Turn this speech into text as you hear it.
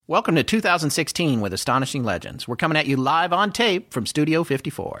Welcome to 2016 with Astonishing Legends. We're coming at you live on tape from Studio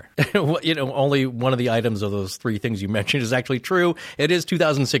 54. Only one of the items of those three things you mentioned is actually true. It is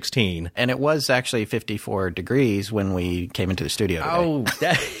 2016. And it was actually 54 degrees when we came into the studio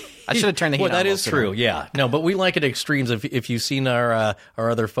today. Oh, I should have turned the heat on. Well, that is true, yeah. No, but we like it extremes. If you've seen our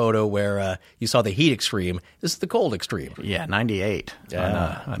other photo where you saw the heat extreme, this is the cold extreme. Yeah, 98.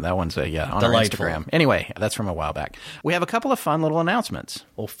 Yeah. On that one's, on Delightful. our Instagram. Anyway, that's from a while back. We have a couple of fun little announcements.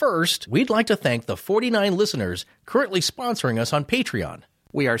 Well, first, we'd like to thank the 49 listeners currently sponsoring us on Patreon.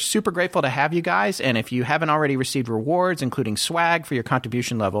 We are super grateful to have you guys, and if you haven't already received rewards, including swag for your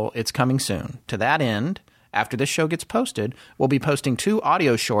contribution level, it's coming soon. To that end, after this show gets posted, we'll be posting 2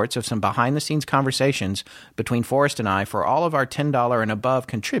 audio shorts of some behind-the-scenes conversations between Forrest and I for all of our $10 and above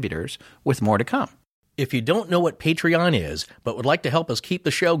contributors, with more to come. If you don't know what Patreon is, but would like to help us keep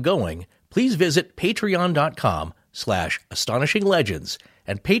the show going, please visit patreon.com/astonishinglegends,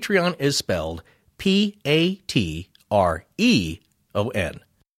 and Patreon is spelled Patreon.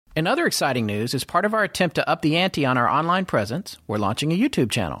 In other exciting news, as part of our attempt to up the ante on our online presence, we're launching a YouTube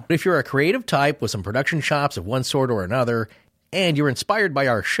channel. If you're a creative type with some production chops of one sort or another, and you're inspired by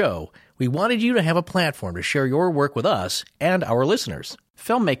our show, we wanted you to have a platform to share your work with us and our listeners.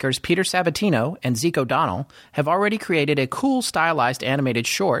 Filmmakers Peter Sabatino and Zeke O'Donnell have already created a cool stylized animated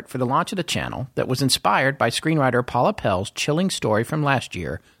short for the launch of the channel that was inspired by screenwriter Paula Pell's chilling story from last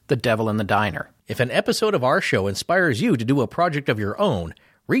year, The Devil in the Diner. If an episode of our show inspires you to do a project of your own,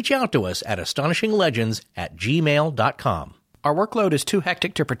 reach out to us at astonishinglegends@gmail.com. Our workload is too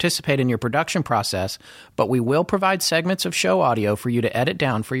hectic to participate in your production process, but we will provide segments of show audio for you to edit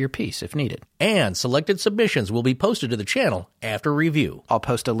down for your piece if needed. And selected submissions will be posted to the channel after review. I'll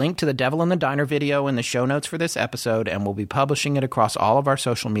post a link to the Devil in the Diner video in the show notes for this episode, and we'll be publishing it across all of our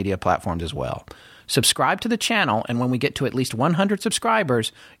social media platforms as well. Subscribe to the channel, and when we get to at least 100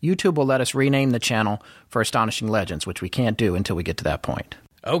 subscribers, YouTube will let us rename the channel for Astonishing Legends, which we can't do until we get to that point.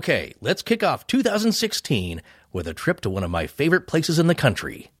 Okay, let's kick off 2016 with a trip to one of my favorite places in the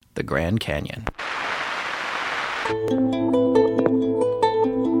country, the Grand Canyon.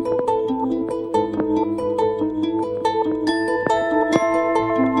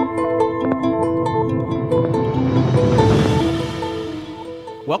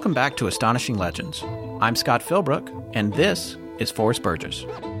 Welcome back to Astonishing Legends. I'm Scott Philbrook, and this is Forrest Burgess.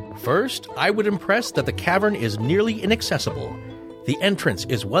 First, I would impress that the cavern is nearly inaccessible. The entrance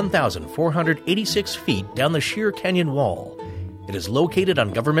is 1,486 feet down the sheer canyon wall. It is located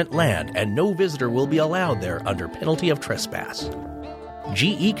on government land, and no visitor will be allowed there under penalty of trespass.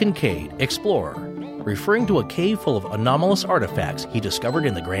 G.E. Kincaid, explorer, referring to a cave full of anomalous artifacts he discovered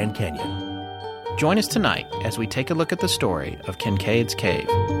in the Grand Canyon. Join us tonight as we take a look at the story of Kincaid's Cave.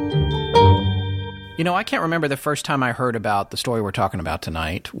 You know, I can't remember the first time I heard about the story we're talking about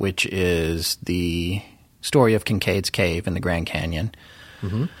tonight, which is the story of Kincaid's Cave in the Grand Canyon.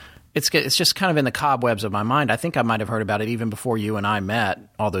 Mm-hmm. It's just kind of in the cobwebs of my mind. I think I might have heard about it even before you and I met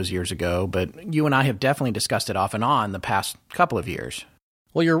all those years ago, but you and I have definitely discussed it off and on the past couple of years.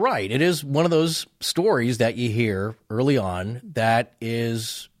 Well, you're right. It is one of those stories that you hear early on that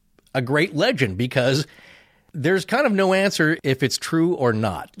is a great legend because there's kind of no answer if it's true or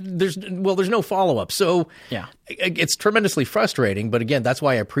not. There's no follow-up. So yeah, it's tremendously frustrating. But again, that's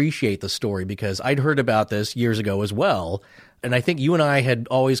why I appreciate the story, because I'd heard about this years ago as well. And I think you and I had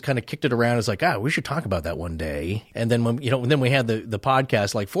always kind of kicked it around as like, we should talk about that one day. And then then we had the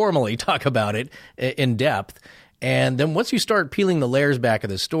podcast, like formally talk about it in depth. And then once you start peeling the layers back of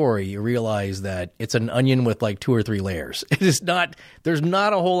the story, you realize that it's an onion with like 2 or 3 layers. There's not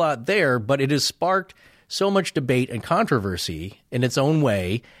a whole lot there, but it has sparked so much debate and controversy in its own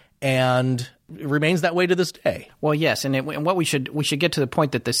way, and it remains that way to this day. Well, yes, and what we should get to the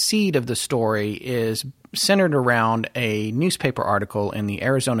point that the seed of the story is centered around a newspaper article in the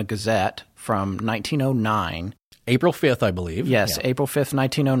Arizona Gazette from 1909. April 5th, I believe. Yes, yeah. April 5th,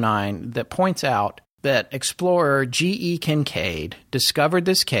 1909, that points out that explorer G.E. Kincaid discovered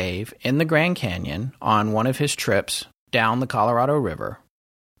this cave in the Grand Canyon on one of his trips down the Colorado River.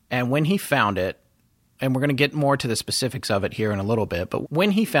 And when he found it, and we're going to get more to the specifics of it here in a little bit, but when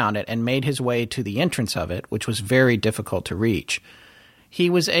he found it and made his way to the entrance of it, which was very difficult to reach, he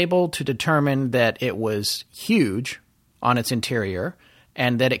was able to determine that it was huge on its interior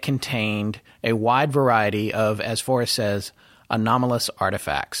and that it contained a wide variety of, as Forrest says, anomalous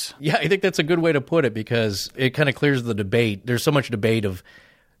artifacts. Yeah, I think that's a good way to put it, because it kind of clears the debate. There's so much debate of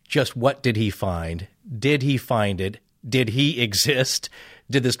just what did he find? Did he find it? Did he exist?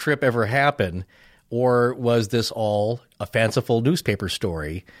 Did this trip ever happen? Or was this all a fanciful newspaper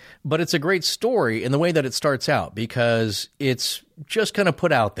story, but it's a great story in the way that it starts out because it's just kind of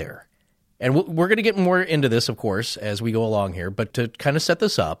put out there. And we're going to get more into this, of course, as we go along here. But to kind of set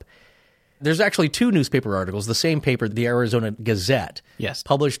this up, there's actually two newspaper articles, the same paper, the Arizona Gazette, yes,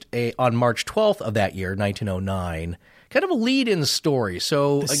 published on March 12th of that year, 1909, kind of a lead-in story.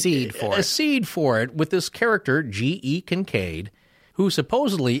 So a seed for it with this character, G.E. Kincaid, who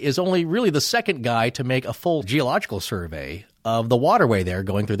supposedly is only really the second guy to make a full geological survey of the waterway there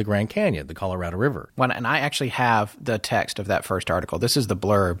going through the Grand Canyon, the Colorado River. Well, and I actually have the text of that first article. This is the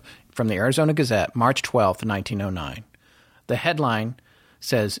blurb from the Arizona Gazette, March 12th, 1909. The headline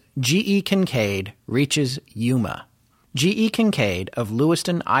says, G.E. Kincaid reaches Yuma. G.E. Kincaid of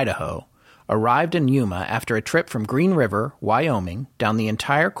Lewiston, Idaho, arrived in Yuma after a trip from Green River, Wyoming, down the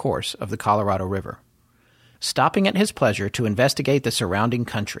entire course of the Colorado River. Stopping at his pleasure to investigate the surrounding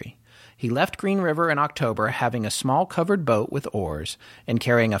country, he left Green River in October having a small covered boat with oars and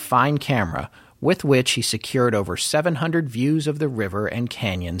carrying a fine camera with which he secured over 700 views of the river and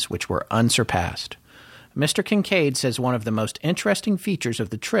canyons which were unsurpassed. Mr. Kincaid says one of the most interesting features of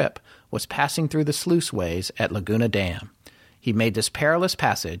the trip was passing through the sluiceways at Laguna Dam. He made this perilous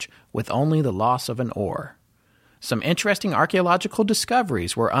passage with only the loss of an oar. Some interesting archaeological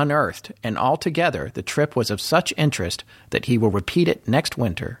discoveries were unearthed, and altogether the trip was of such interest that he will repeat it next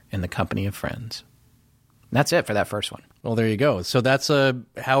winter in the company of friends. And that's it for that first one. Well, there you go. So that's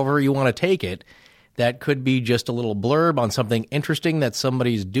however you want to take it. That could be just a little blurb on something interesting that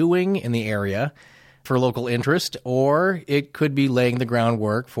somebody's doing in the area for local interest, or it could be laying the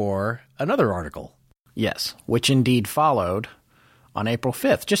groundwork for another article. Yes, which indeed followed on April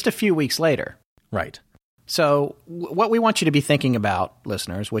 5th, just a few weeks later. Right. So what we want you to be thinking about,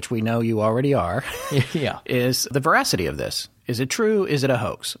 listeners, which we know you already are, yeah, is the veracity of this. Is it true? Is it a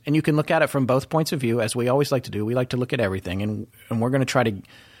hoax? And you can look at it from both points of view, as we always like to do. We like to look at everything, and we're going to try to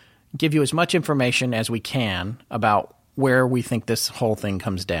give you as much information as we can about where we think this whole thing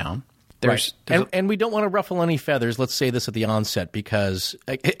comes down. And we don't want to ruffle any feathers. Let's say this at the onset, because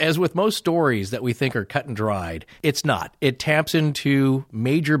as with most stories that we think are cut and dried, it's not. It taps into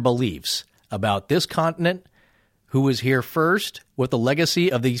major beliefs about this continent, who was here first, what the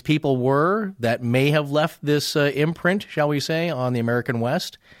legacy of these people were that may have left this imprint, shall we say, on the American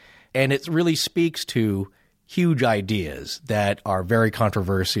West. And it really speaks to huge ideas that are very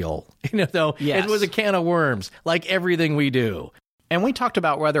controversial. Though yes. It was a can of worms, like everything we do. And we talked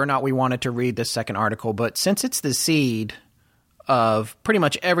about whether or not we wanted to read this second article, but since it's the seed of pretty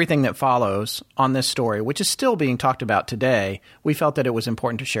much everything that follows on this story, which is still being talked about today, we felt that it was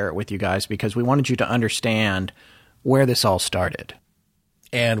important to share it with you guys because we wanted you to understand where this all started.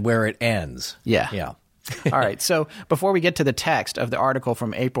 And where it ends. Yeah. All right. So before we get to the text of the article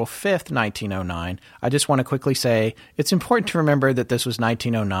from April 5th, 1909, I just want to quickly say it's important to remember that this was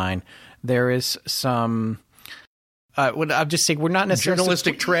 1909. There is some... I'm just saying we're not necessarily...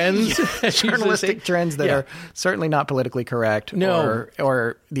 Journalistic trends? Journalistic trends that are certainly not politically correct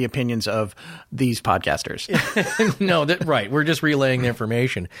or the opinions of these podcasters. No, right. We're just relaying the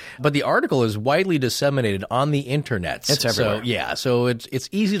information. But the article is widely disseminated on the internet. It's everywhere. So it's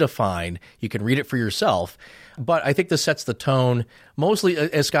easy to find. You can read it for yourself. But I think this sets the tone, mostly,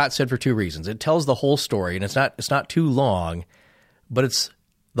 as Scott said, for two reasons. It tells the whole story, and it's not too long, but it's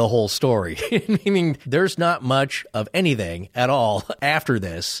the whole story, meaning there's not much of anything at all after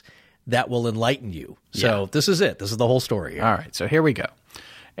this that will enlighten you. So This is it. This is the whole story. All right. So here we go.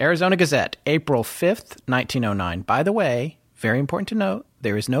 Arizona Gazette, April 5th, 1909. By the way, very important to note,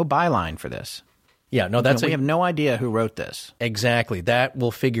 there is no byline for this. Yeah, no, we have no idea who wrote this. Exactly. That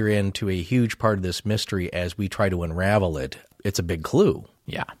will figure into a huge part of this mystery as we try to unravel it. It's a big clue.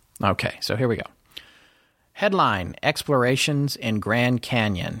 Yeah. Okay. So here we go. Headline, Explorations in Grand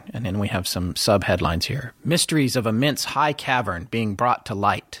Canyon. And then we have some sub-headlines here. Mysteries of immense high cavern being brought to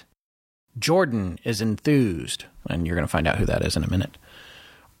light. Jordan is enthused. And you're going to find out who that is in a minute.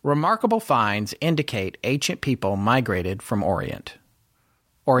 Remarkable finds indicate ancient people migrated from Orient.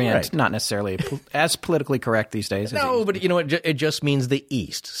 Orient, right. Not necessarily as politically correct these days. No, but it just means the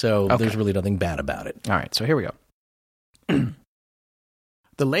East. So There's really nothing bad about it. All right, so here we go.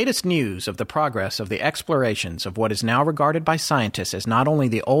 The latest news of the progress of the explorations of what is now regarded by scientists as not only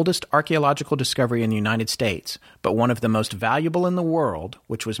the oldest archaeological discovery in the United States, but one of the most valuable in the world,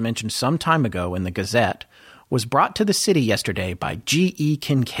 which was mentioned some time ago in the Gazette, was brought to the city yesterday by G.E.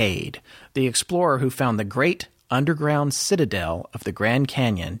 Kincaid, the explorer who found the great underground citadel of the Grand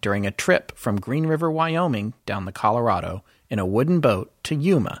Canyon during a trip from Green River, Wyoming, down the Colorado in a wooden boat to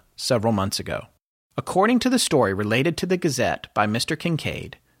Yuma several months ago. According to the story related to the Gazette by Mr.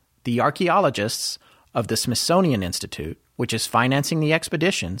 Kincaid, the archaeologists of the Smithsonian Institute, which is financing the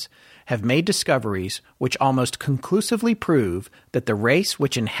expeditions, have made discoveries which almost conclusively prove that the race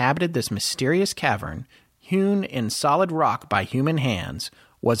which inhabited this mysterious cavern, hewn in solid rock by human hands,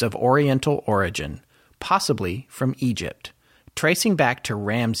 was of Oriental origin, possibly from Egypt, tracing back to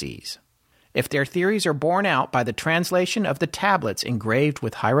Ramses. If their theories are borne out by the translation of the tablets engraved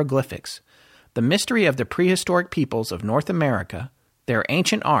with hieroglyphics, the mystery of the prehistoric peoples of North America, their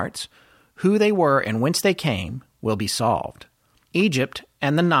ancient arts, who they were and whence they came, will be solved. Egypt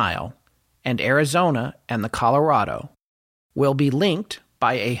and the Nile, and Arizona and the Colorado, will be linked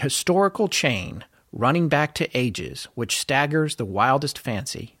by a historical chain running back to ages which staggers the wildest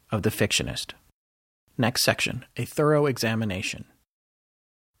fancy of the fictionist. Next section, a thorough examination.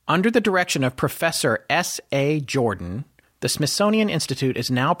 Under the direction of Professor S.A. Jordan, the Smithsonian Institute is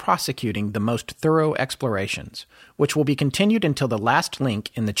now prosecuting the most thorough explorations, which will be continued until the last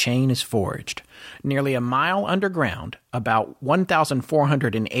link in the chain is forged. Nearly a mile underground, about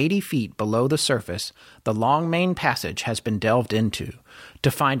 1,480 feet below the surface, the long main passage has been delved into,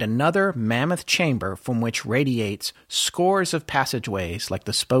 to find another mammoth chamber from which radiates scores of passageways like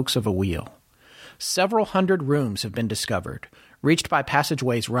the spokes of a wheel. Several hundred rooms have been discovered, reached by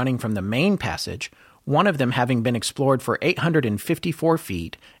passageways running from the main passage, one of them having been explored for 854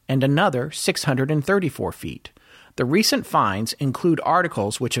 feet and another 634 feet. The recent finds include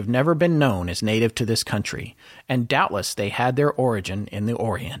articles which have never been known as native to this country, and doubtless they had their origin in the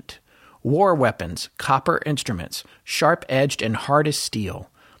Orient. War weapons, copper instruments, sharp-edged and hard as steel,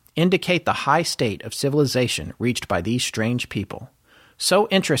 indicate the high state of civilization reached by these strange people. So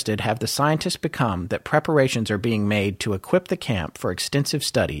interested have the scientists become that preparations are being made to equip the camp for extensive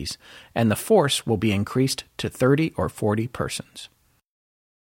studies, and the force will be increased to 30 or 40 persons.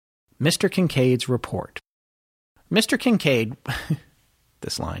 Mr. Kincaid's report. Mr. Kincaid,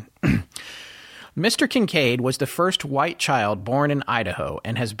 this line, Mr. Kincaid was the first white child born in Idaho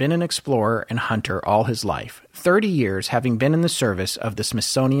and has been an explorer and hunter all his life, 30 years having been in the service of the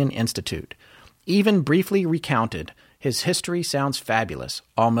Smithsonian Institute. Even briefly recounted, his history sounds fabulous,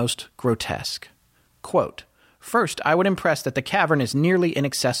 almost grotesque. Quote, "First, I would impress that the cavern is nearly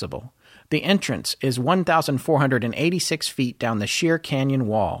inaccessible. The entrance is 1,486 feet down the sheer canyon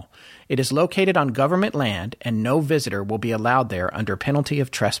wall. It is located on government land, and no visitor will be allowed there under penalty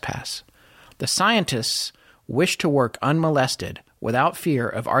of trespass. The scientists wish to work unmolested, without fear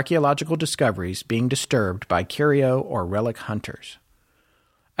of archaeological discoveries being disturbed by curio or relic hunters.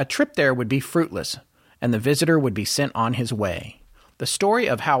 A trip there would be fruitless, and the visitor would be sent on his way. The story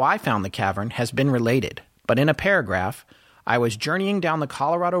of how I found the cavern has been related, but in a paragraph, I was journeying down the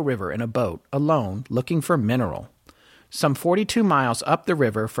Colorado River in a boat, alone, looking for mineral, some 42 miles up the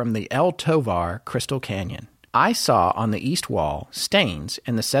river from the El Tovar Crystal Canyon. I saw on the east wall stains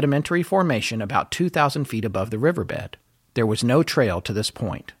in the sedimentary formation about 2,000 feet above the riverbed. There was no trail to this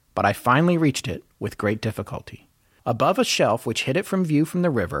point, but I finally reached it with great difficulty. Above a shelf which hid it from view from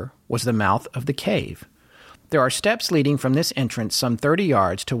the river was the mouth of the cave. There are steps leading from this entrance some 30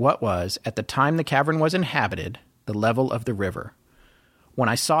 yards to what was, at the time the cavern was inhabited, the level of the river. When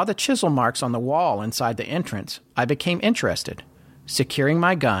I saw the chisel marks on the wall inside the entrance, I became interested, securing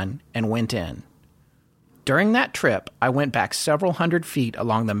my gun, and went in. During that trip, I went back several hundred feet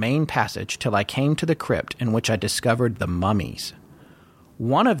along the main passage till I came to the crypt in which I discovered the mummies.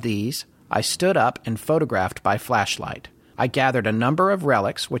 One of these I stood up and photographed by flashlight. I gathered a number of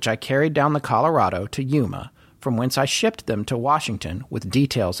relics which I carried down the Colorado to Yuma, from whence I shipped them to Washington with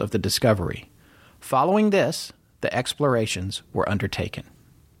details of the discovery. Following this, the explorations were undertaken.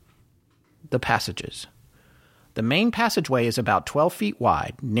 The passages. The main passageway is about 12 feet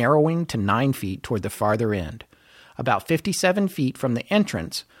wide, narrowing to 9 feet toward the farther end. About 57 feet from the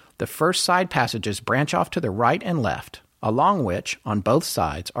entrance, the first side passages branch off to the right and left, along which, on both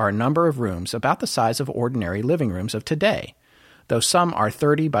sides, are a number of rooms about the size of ordinary living rooms of today, though some are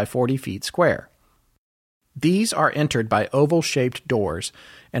 30 by 40 feet square. These are entered by oval-shaped doors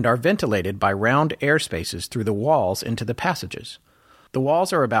and are ventilated by round air spaces through the walls into the passages. The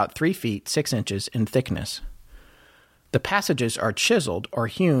walls are about 3 feet 6 inches in thickness. The passages are chiseled or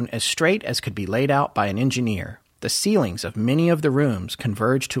hewn as straight as could be laid out by an engineer. The ceilings of many of the rooms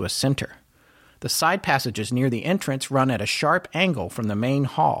converge to a center. The side passages near the entrance run at a sharp angle from the main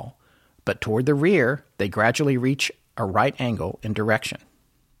hall, but toward the rear they gradually reach a right angle in direction.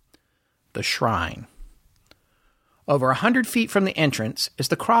 The shrine. Over 100 feet from the entrance is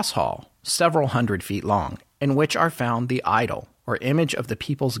the cross hall, several hundred feet long, in which are found the idol, or image of the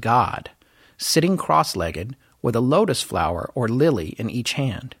people's god, sitting cross-legged with a lotus flower or lily in each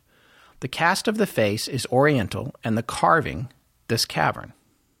hand. The cast of the face is oriental and the carving this cavern.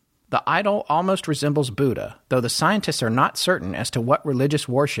 The idol almost resembles Buddha, though the scientists are not certain as to what religious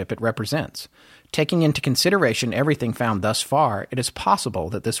worship it represents. Taking into consideration everything found thus far, it is possible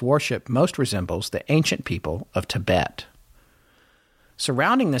that this worship most resembles the ancient people of Tibet.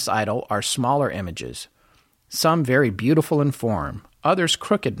 Surrounding this idol are smaller images, some very beautiful in form, others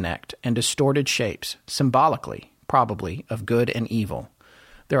crooked-necked and distorted shapes, symbolically, probably, of good and evil.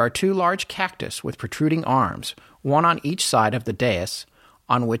 There are 2 large cactus with protruding arms, one on each side of the dais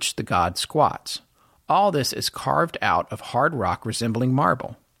on which the god squats. All this is carved out of hard rock resembling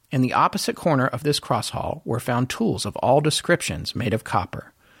marble. In the opposite corner of this cross hall were found tools of all descriptions made of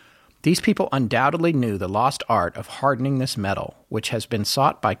copper. These people undoubtedly knew the lost art of hardening this metal, which has been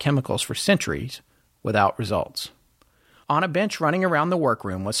sought by chemicals for centuries, without results. On a bench running around the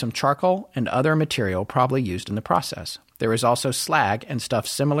workroom was some charcoal and other material probably used in the process. There is also slag and stuff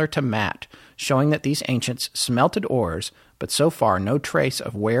similar to mat, showing that these ancients smelted ores, but so far no trace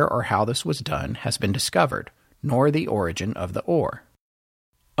of where or how this was done has been discovered, nor the origin of the ore.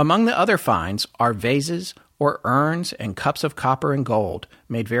 Among the other finds are vases or urns and cups of copper and gold,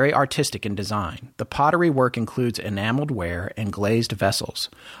 made very artistic in design. The pottery work includes enameled ware and glazed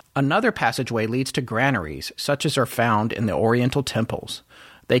vessels. Another passageway leads to granaries, such as are found in the Oriental temples.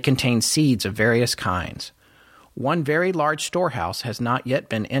 They contain seeds of various kinds. One very large storehouse has not yet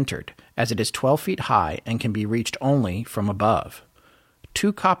been entered, as it is 12 feet high and can be reached only from above.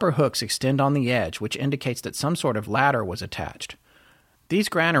 2 copper hooks extend on the edge, which indicates that some sort of ladder was attached. These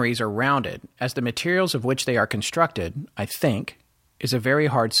granaries are rounded, as the materials of which they are constructed, I think, is a very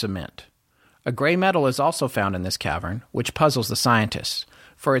hard cement. A gray metal is also found in this cavern, which puzzles the scientists,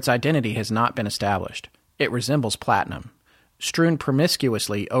 for its identity has not been established. It resembles platinum. Strewn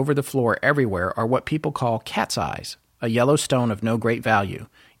promiscuously over the floor everywhere are what people call cat's eyes, a yellow stone of no great value.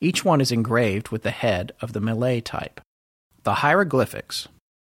 Each one is engraved with the head of the Malay type. The hieroglyphics.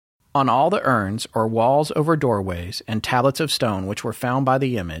 On all the urns, or walls over doorways, and tablets of stone which were found by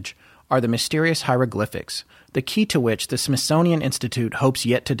the image, are the mysterious hieroglyphics, the key to which the Smithsonian Institute hopes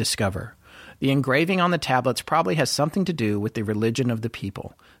yet to discover. The engraving on the tablets probably has something to do with the religion of the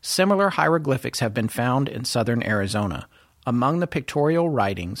people. Similar hieroglyphics have been found in southern Arizona. Among the pictorial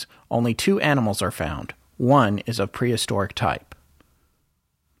writings, only 2 animals are found. One is of prehistoric type.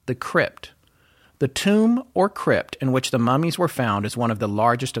 The crypt. The tomb or crypt in which the mummies were found is one of the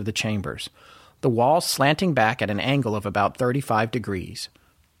largest of the chambers, the walls slanting back at an angle of about 35 degrees.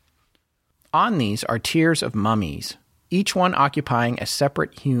 On these are tiers of mummies, each one occupying a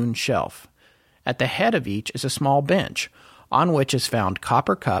separate hewn shelf. At the head of each is a small bench, on which is found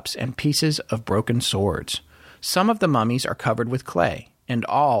copper cups and pieces of broken swords. Some of the mummies are covered with clay, and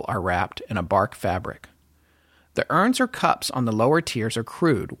all are wrapped in a bark fabric. The urns or cups on the lower tiers are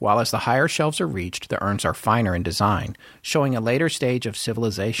crude, while as the higher shelves are reached, the urns are finer in design, showing a later stage of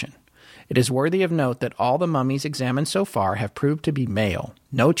civilization. It is worthy of note that all the mummies examined so far have proved to be male,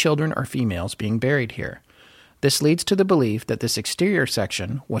 no children or females being buried here. This leads to the belief that this exterior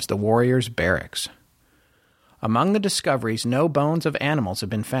section was the warriors' barracks. Among the discoveries, no bones of animals have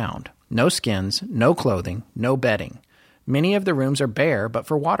been found, no skins, no clothing, no bedding. Many of the rooms are bare but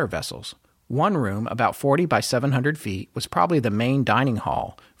for water vessels. One room, about 40 by 700 feet, was probably the main dining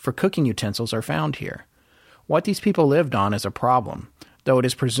hall, for cooking utensils are found here. What these people lived on is a problem, though it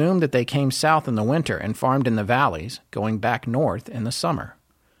is presumed that they came south in the winter and farmed in the valleys, going back north in the summer.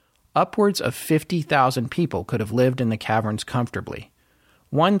 Upwards of 50,000 people could have lived in the caverns comfortably.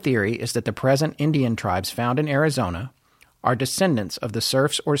 One theory is that the present Indian tribes found in Arizona are descendants of the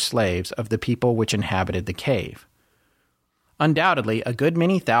serfs or slaves of the people which inhabited the cave. Undoubtedly, a good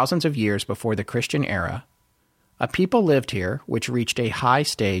many thousands of years before the Christian era, a people lived here which reached a high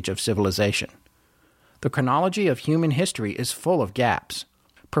stage of civilization. The chronology of human history is full of gaps.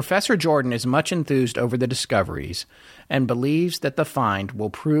 Professor Jordan is much enthused over the discoveries and believes that the find will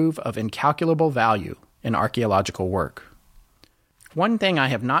prove of incalculable value in archaeological work. One thing I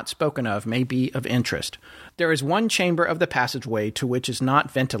have not spoken of may be of interest. There is one chamber of the passageway to which is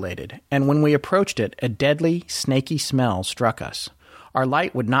not ventilated, and when we approached it, a deadly, snaky smell struck us. Our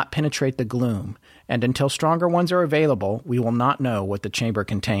light would not penetrate the gloom, and until stronger ones are available, we will not know what the chamber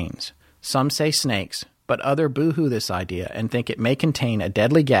contains. Some say snakes, but others boo-hoo this idea and think it may contain a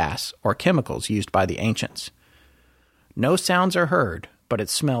deadly gas or chemicals used by the ancients. No sounds are heard, but it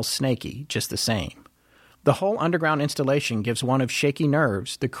smells snaky just the same. The whole underground installation gives one of shaky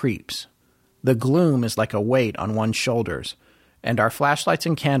nerves the creeps. The gloom is like a weight on one's shoulders, and our flashlights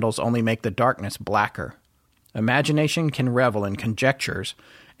and candles only make the darkness blacker. Imagination can revel in conjectures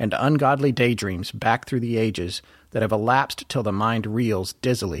and ungodly daydreams back through the ages that have elapsed till the mind reels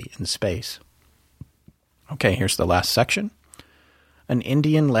dizzily in space. Okay, here's the last section. an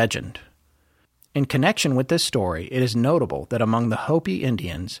Indian legend. In connection with this story, it is notable that among the Hopi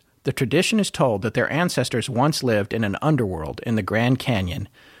Indians, the tradition is told that their ancestors once lived in an underworld in the Grand Canyon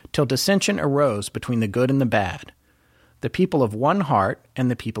till dissension arose between the good and the bad, the people of one heart and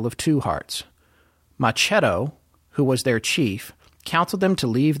the people of two hearts. Machado, who was their chief, counseled them to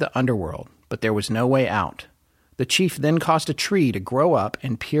leave the underworld, but there was no way out. The chief then caused a tree to grow up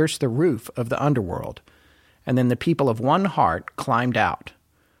and pierce the roof of the underworld, and then the people of one heart climbed out.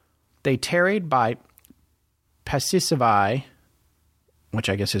 They tarried by Passisivai, which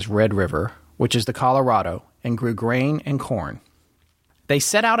I guess is Red River, which is the Colorado, and grew grain and corn. They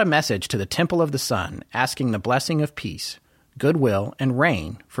set out a message to the Temple of the Sun, asking the blessing of peace, goodwill, and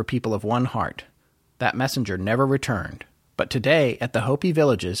rain for people of one heart. That messenger never returned. But today, at the Hopi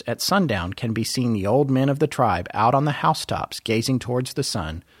villages, at sundown can be seen the old men of the tribe out on the housetops gazing towards the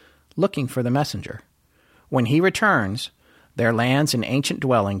sun, looking for the messenger. When he returns, their lands and ancient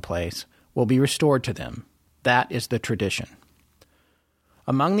dwelling place will be restored to them. That is the tradition.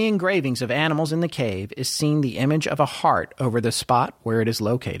 Among the engravings of animals in the cave is seen the image of a heart over the spot where it is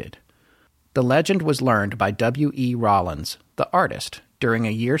located. The legend was learned by W. E. Rollins, the artist, during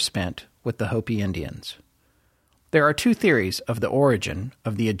a year spent with the Hopi Indians. There are two theories of the origin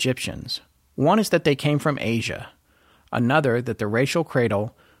of the Egyptians. One is that they came from Asia, another that the racial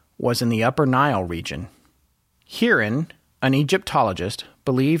cradle was in the Upper Nile region. Herein, an Egyptologist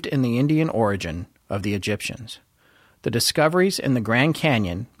believed in the Indian origin of the Egyptians. The discoveries in the Grand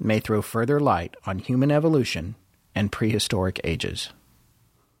Canyon may throw further light on human evolution and prehistoric ages.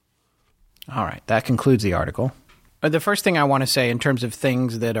 All right, that concludes the article. The first thing I want to say in terms of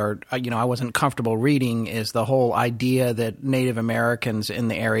things that are, I wasn't comfortable reading is the whole idea that Native Americans in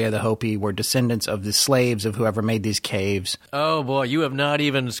the area, the Hopi, were descendants of the slaves of whoever made these caves. Oh, boy, you have not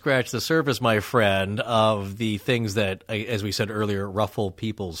even scratched the surface, my friend, of the things that, as we said earlier, ruffle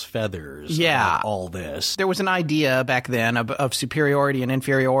people's feathers. Yeah. All this. There was an idea back then of superiority and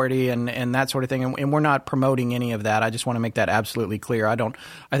inferiority and that sort of thing, and we're not promoting any of that. I just want to make that absolutely clear. I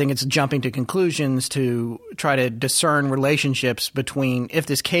think it's jumping to conclusions to try to discern relationships between, if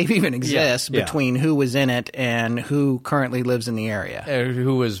this cave even exists, between who was in it and who currently lives in the area.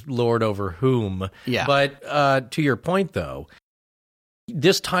 Who is lord over whom. Yeah. But to your point, though,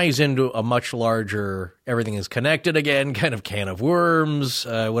 this ties into a much larger, everything is connected again, kind of can of worms,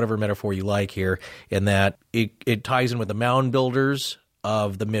 whatever metaphor you like here, in that it ties in with the mound builders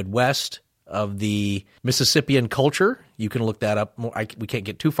of the Midwest, of the Mississippian culture. You can look that up more. We can't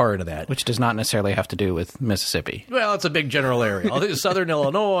get too far into that. Which does not necessarily have to do with Mississippi. Well, it's a big general area. Southern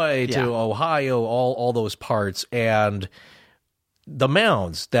Illinois to Ohio, all those parts. And the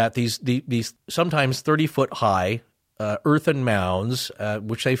mounds that these sometimes 30-foot high earthen mounds,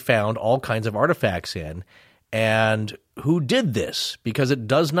 which they found all kinds of artifacts in. And who did this? Because it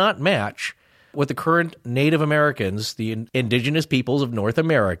does not match what the current Native Americans, the indigenous peoples of North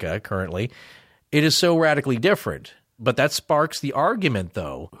America currently, it is so radically different. But that sparks the argument,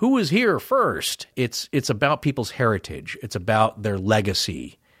 though. Who was here first? It's about people's heritage. It's about their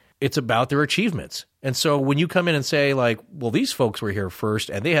legacy. It's about their achievements. And so when you come in and say, like, well, these folks were here first,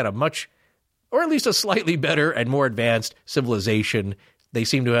 and they had a much, or at least a slightly better and more advanced civilization, they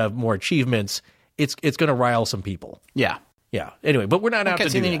seem to have more achievements, it's going to rile some people. Yeah. Yeah. Anyway, but we're not out to do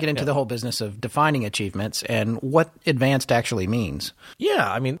that. So then you get into the whole business of defining achievements and what advanced actually means. Yeah.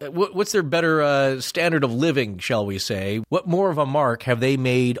 I mean, what's their better standard of living, shall we say? What more of a mark have they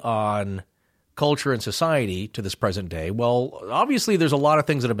made on culture and society to this present day? Well, obviously, there's a lot of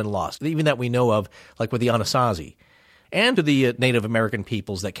things that have been lost, even that we know of, like with the Anasazi, and to the Native American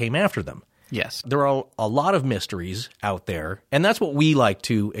peoples that came after them. Yes. There are a lot of mysteries out there, and that's what we like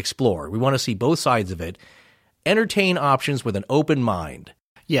to explore. We want to see both sides of it. Entertain options with an open mind.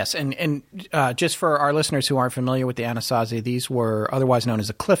 Yes, and just for our listeners who aren't familiar with the Anasazi, these were otherwise known as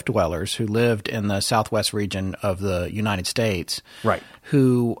the cliff dwellers who lived in the southwest region of the United States. Right.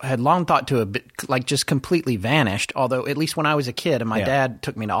 Who had long thought to have just completely vanished, although at least when I was a kid and my dad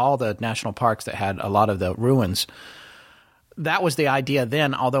took me to all the national parks that had a lot of the ruins, that was the idea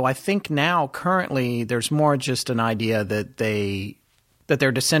then, although I think now currently there's more just an idea that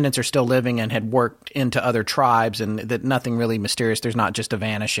their descendants are still living and had worked into other tribes and that nothing really mysterious. There's not just a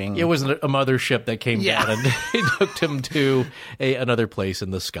vanishing. It wasn't a mothership that came down and it took them to another place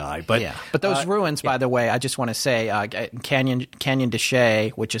in the sky. But those ruins, by the way, I just want to say Canyon de Chelly,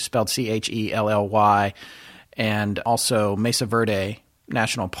 which is spelled Chelly, and also Mesa Verde,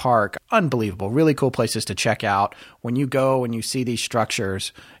 National Park. Unbelievable. Really cool places to check out. When you go and you see these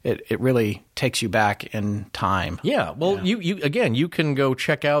structures, it really takes you back in time. Yeah. Well, you can go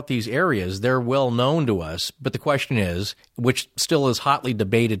check out these areas. They're well known to us. But the question is, which still is hotly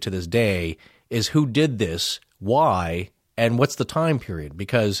debated to this day, is who did this, why, and what's the time period?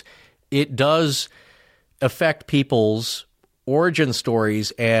 Because it does affect people's origin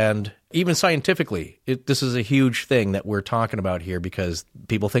stories, and even scientifically, this is a huge thing that we're talking about here, because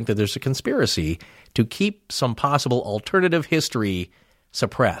people think that there's a conspiracy to keep some possible alternative history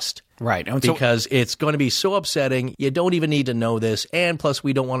suppressed. Right. And because it's going to be so upsetting. You don't even need to know this, and plus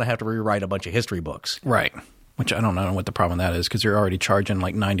we don't want to have to rewrite a bunch of history books. Right. Which I don't know what the problem with that is, because they're already charging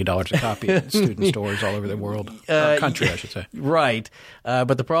like $90 a copy at student stores all over the world, or country, I should say. Right.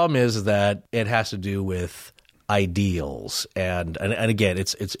 But the problem is that it has to do with ideals, and again,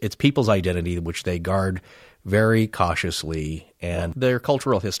 it's people's identity, which they guard very cautiously, and their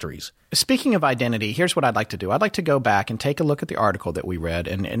cultural histories. Speaking of identity, here's what I'd like to do. I'd like to go back and take a look at the article that we read.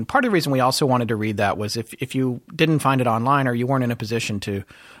 And part of the reason we also wanted to read that was if you didn't find it online, or you weren't in a position to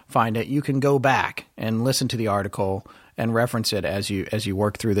find it, you can go back and listen to the article and reference it as you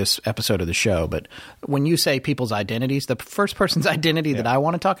work through this episode of the show. But when you say people's identities, the first person's identity that I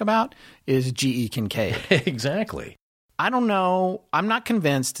want to talk about is G.E. Kincaid. Exactly. I don't know. I'm not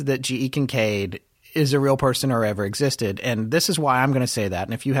convinced that G.E. Kincaid is a real person or ever existed. And this is why I'm going to say that.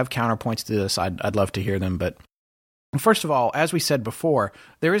 And if you have counterpoints to this, I'd love to hear them. But first of all, as we said before,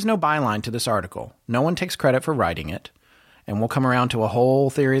 there is no byline to this article. No one takes credit for writing it. And we'll come around to a whole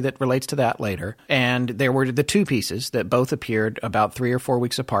theory that relates to that later. And there were the two pieces that both appeared about 3 or 4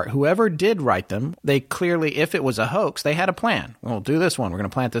 weeks apart. Whoever did write them, they clearly, if it was a hoax, they had a plan. We'll do this one. We're going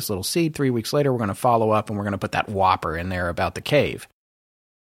to plant this little seed. 3 weeks later, we're going to follow up, and we're going to put that whopper in there about the cave.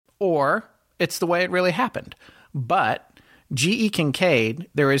 Or it's the way it really happened. But G.E. Kincaid,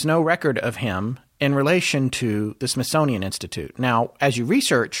 there is no record of him in relation to the Smithsonian Institute. Now, as you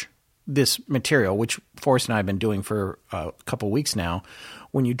research this material, which Forrest and I have been doing for a couple weeks now,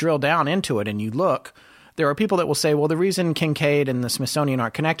 when you drill down into it and you look, there are people that will say, well, the reason Kincaid and the Smithsonian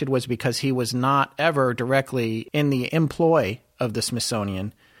aren't connected was because he was not ever directly in the employ of the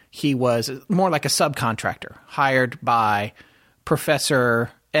Smithsonian. He was more like a subcontractor hired by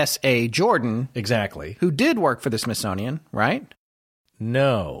Professor S.A. Jordan. Exactly. Who did work for the Smithsonian, right?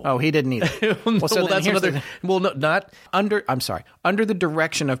 No. Oh, he didn't either. Well, so that's another. Not under. I'm sorry. Under the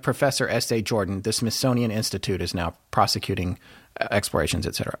direction of Professor S.A. Jordan, the Smithsonian Institute is now prosecuting explorations,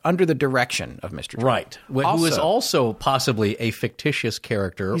 etc. Under the direction of Mr. Jordan. Right. Who is also possibly a fictitious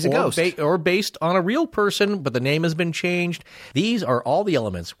character. He's a ghost. Or based on a real person, but the name has been changed. These are all the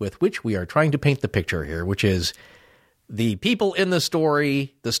elements with which we are trying to paint the picture here, which is the people in the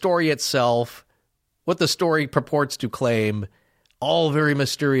story itself, what the story purports to claim, all very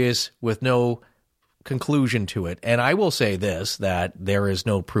mysterious with no conclusion to it. And I will say this, that there is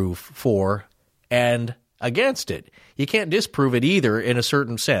no proof for and against it. You can't disprove it either in a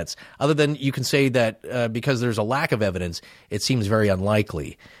certain sense, other than you can say that because there's a lack of evidence, it seems very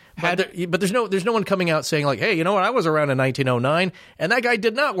unlikely. But there's no one coming out saying like, hey, you know what, I was around in 1909, and that guy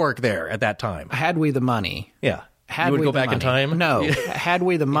did not work there at that time. Had we the money. Yeah. You would go back in time? No. Had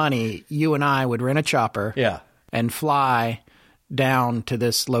we the money, you and I would rent a chopper and fly down to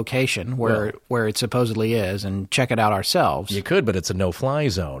this location where it supposedly is and check it out ourselves. You could, but it's a no-fly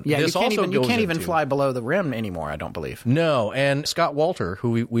zone. Yeah, you can't even fly below the rim anymore, I don't believe. No, and Scott Walter,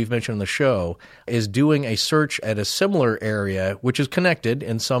 who we've mentioned on the show, is doing a search at a similar area, which is connected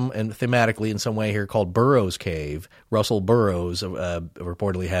and thematically in some way here, called Burroughs Cave. Russell Burroughs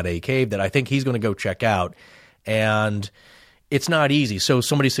reportedly had a cave that I think he's going to go check out, and it's not easy. So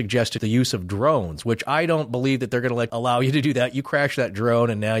somebody suggested the use of drones, which I don't believe that they're going to allow you to do that. You crash that drone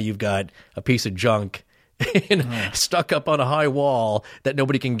and now you've got a piece of junk stuck up on a high wall that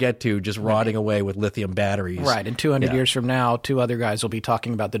nobody can get to, just rotting away with lithium batteries. Right. And 200 years from now, 2 other guys will be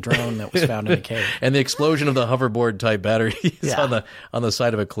talking about the drone that was found in the cave. And the explosion of the hoverboard type batteries on the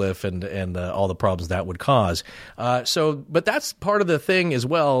side of a cliff and all the problems that would cause. But that's part of the thing as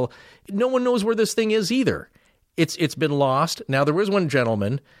well. No one knows where this thing is either. It's been lost. Now, there was one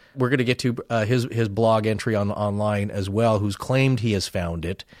gentleman, we're going to get to his blog entry online as well, who's claimed he has found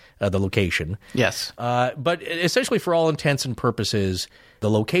it, the location. Yes. But essentially, for all intents and purposes, the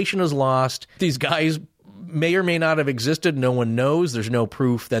location is lost. These guys may or may not have existed. No one knows. There's no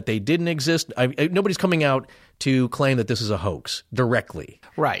proof that they didn't exist. Nobody's coming out to claim that this is a hoax directly.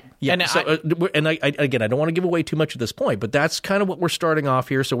 Right. Yeah. And again, I don't want to give away too much at this point, but that's kind of what we're starting off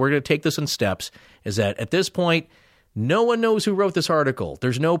here. So we're going to take this in steps, is that at this point, no one knows who wrote this article.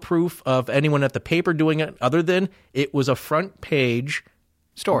 There's no proof of anyone at the paper doing it other than it was a front page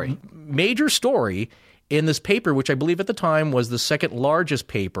story. Major story in this paper, which I believe at the time was the second largest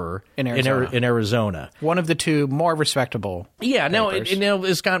paper in Arizona. One of the two more respectable papers. Now,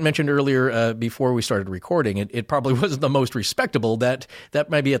 as Scott mentioned earlier before we started recording, it probably wasn't the most respectable. That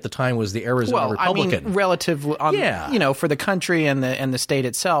maybe at the time was the Arizona Republican. I mean, relative, for the country and the state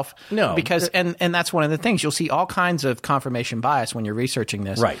itself. No. Because, and that's one of the things. You'll see all kinds of confirmation bias when you're researching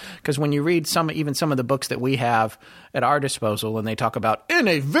this. Right. Because when you read some of the books that we have at our disposal, and they talk about in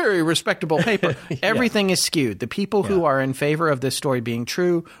a very respectable paper, everything is skewed. The people who are in favor of this story being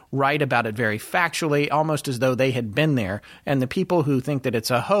true write about it very factually, almost as though they had been there. And the people who think that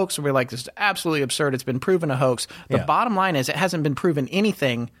it's a hoax will be like, this is absolutely absurd. It's been proven a hoax. The bottom line is it hasn't been proven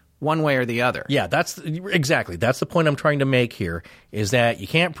anything one way or the other. Yeah, that's the point I'm trying to make here, is that you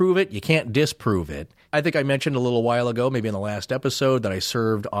can't prove it, you can't disprove it. I think I mentioned a little while ago, maybe in the last episode, that I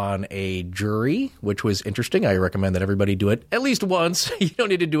served on a jury, which was interesting. I recommend that everybody do it at least once. You don't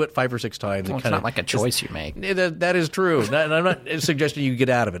need to do it 5 or 6 times. Well, it's not like a choice you make. That is true. And I'm not suggesting you get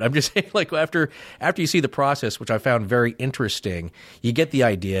out of it. I'm just saying, like, after you see the process, which I found very interesting, you get the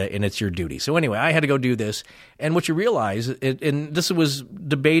idea, and it's your duty. So anyway, I had to go do this. And what you realize, and this was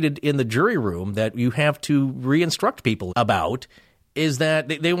debated in the jury room, that you have to re-instruct people about, is that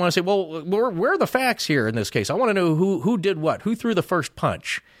they want to say, well, where are the facts here in this case? I want to know who did what, who threw the first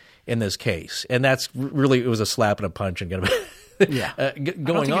punch in this case. And that's really, it was a slap and a punch and going on. I don't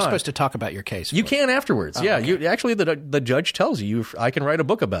think you're supposed to talk about your case. You can afterwards. Oh, yeah. Okay. You actually, the judge tells you, I can write a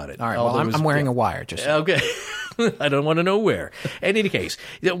book about it. All right. Well, I'm wearing a wire. Just so. Okay. I don't want to know where. In any case,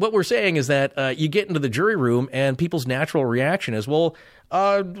 what we're saying is that you get into the jury room and people's natural reaction is, well,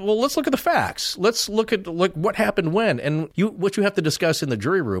 let's look at the facts. Let's look at what happened when. And what you have to discuss in the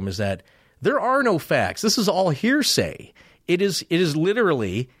jury room is that there are no facts. This is all hearsay. It is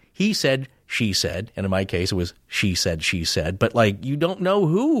literally he said, she said, and in my case it was she said. But like, you don't know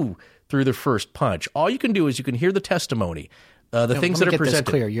who threw the first punch. All you can do is you can hear the testimony, things that are presented. Let me get this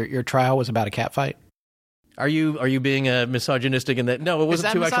clear. Your trial was about a cat fight? Are you being misogynistic in that? No, it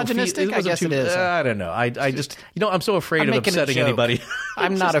wasn't too misogynistic. I guess it is. I don't know. I just I'm so afraid of upsetting anybody.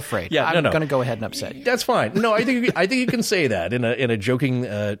 I'm not afraid. Yeah, I'm going to go ahead and upset you. That's fine. No, I think you can say that in a joking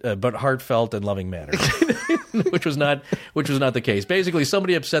but heartfelt and loving manner, which was not the case. Basically,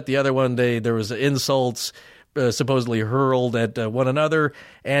 somebody upset the other one. There was insults supposedly hurled at one another,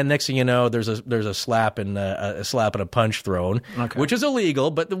 and next thing you know, there's a slap and a punch thrown, which is illegal.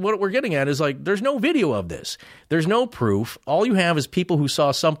 But what we're getting at is, like, there's no video of this. There's no proof. All you have is people who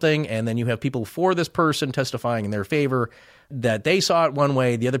saw something, and then you have people for this person testifying in their favor that they saw it one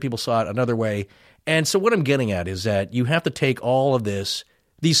way, the other people saw it another way. And so what I'm getting at is that you have to take all of these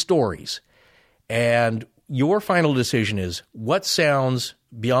stories, and your final decision is what sounds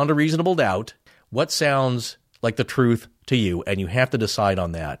beyond a reasonable doubt, what sounds like the truth to you, and you have to decide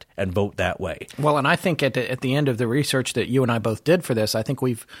on that and vote that way. Well, and I think at the end of the research that you and I both did for this, I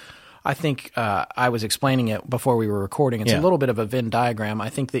was explaining it before we were recording. It's a little bit of a Venn diagram.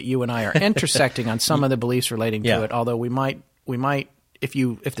 I think that you and I are intersecting on some of the beliefs relating to it, although we might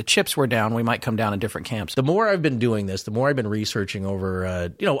if the chips were down, we might come down in different camps. The more I've been doing this, the more I've been researching over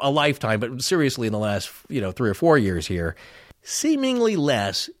a lifetime, but seriously in the last 3 or 4 years here, seemingly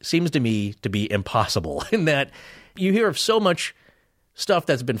less seems to me to be impossible, in that you hear of so much stuff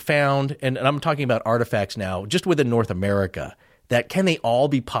that's been found, and I'm talking about artifacts now, just within North America, that can they all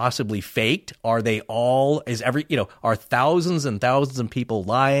be possibly faked? Are they all, are thousands and thousands of people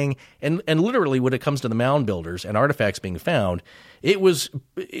lying? And literally when it comes to the mound builders and artifacts being found, it was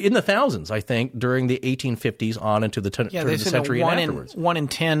in the thousands, I think, during the 1850s on into the turn of the century and afterwards. 1 in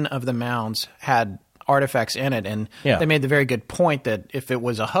 10 of the mounds had artifacts in it, and they made the very good point that if it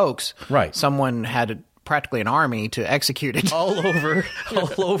was a hoax, someone had practically an army to execute it all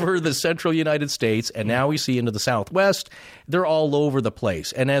over the central United States, and now we see into the Southwest. They're all over the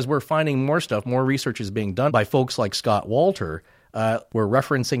place. And as we're finding more stuff, more research is being done by folks like Scott Walter. We're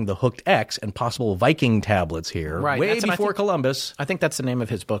referencing the hooked X and possible Viking tablets here, way before Columbus. I think that's the name of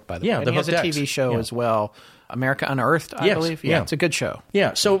his book, by the way. And he has a TV show as well, America Unearthed, I believe. Yeah, it's a good show.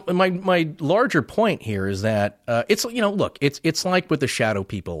 Yeah. So my larger point here is that it's like with the Shadow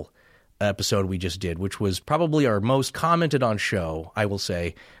People episode we just did, which was probably our most commented on show, I will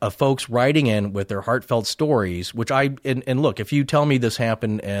say, of folks writing in with their heartfelt stories, which and look, if you tell me this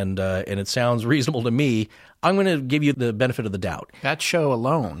happened and it sounds reasonable to me, I'm going to give you the benefit of the doubt. That show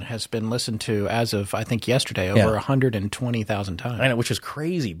alone has been listened to as of, I think, yesterday, over 120,000 times. I know, which is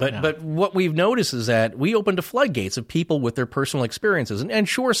crazy. But what we've noticed is that we opened the floodgates of people with their personal experiences. And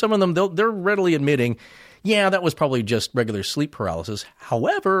sure, some of them, they're readily admitting, yeah, that was probably just regular sleep paralysis.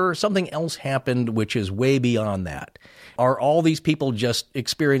 However, something else happened which is way beyond that. Are all these people just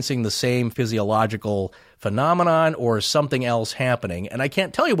experiencing the same physiological phenomenon, or is something else happening? And I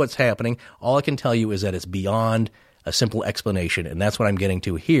can't tell you what's happening. All I can tell you is that it's beyond a simple explanation, and that's what I'm getting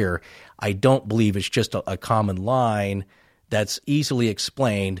to here. I don't believe it's just a common line that's easily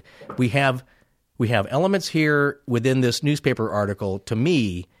explained. We have elements here within this newspaper article, to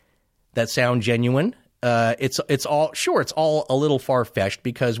me, that sound genuine. It's all a little far-fetched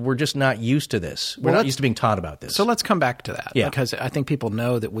because we're just not used to this. We're not used to being taught about this. So let's come back to that, Yeah. because I think people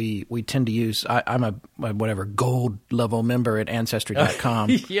know that we tend to use. I'm a whatever gold level member at Ancestry.com.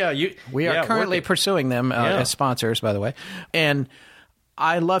 We are currently pursuing them as sponsors, by the way, and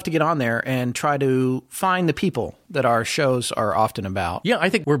I love to get on there and try to find the people that our shows are often about. Yeah, I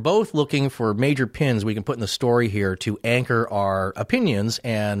think we're both looking for major pins we can put in the story here to anchor our opinions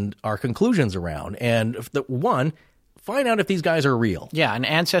and our conclusions around. And find out if these guys are real. Yeah, and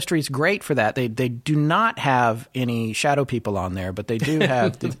Ancestry is great for that. They do not have any shadow people on there, but they do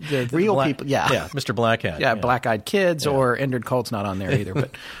have the real people. Yeah, Mr. Blackhat. Yeah, Black-Eyed Kids or Entered Cult's not on there either.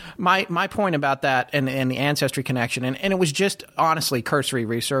 But my point about that and the Ancestry connection, and it was just honestly cursory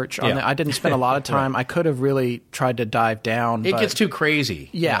research on that. I didn't spend a lot of time. I could have really tried to dive down. It gets too crazy.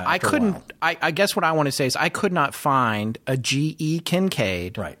 Yeah, I couldn't. I guess what I want to say is I could not find a G.E.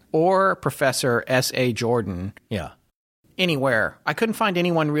 Kincaid or Professor S.A. Jordan anywhere. I couldn't find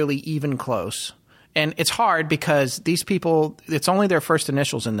anyone really even close. And it's hard because these people, it's only their first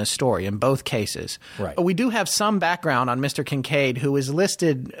initials in this story in both cases. Right. We do have some background on Mr. Kincaid, who is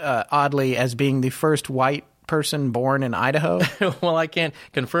listed oddly as being the first white person born in Idaho. Well, I can't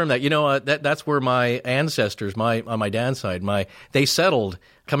confirm that. You know, that's where my ancestors, on my dad's side, they settled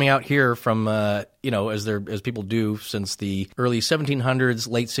coming out here from, as people do since the early 1700s,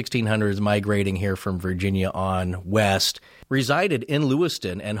 late 1600s, migrating here from Virginia on west, resided in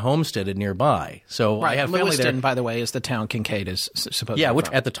Lewiston and homesteaded nearby. So I have family Lewiston, there. By the way, is the town Kincaid is supposed to be which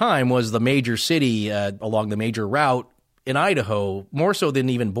from. at the time was the major city along the major route in Idaho, more so than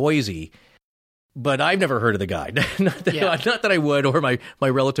even Boise. But I've never heard of the guy. Not that I would, or my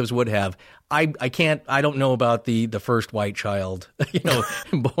relatives would have. I don't know about the first white child,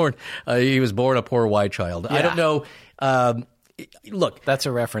 born. He was born a poor white child. Yeah. I don't know. Look, that's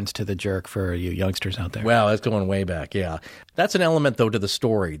a reference to The Jerk for you youngsters out there. Wow, that's going way back. Yeah, that's an element though to the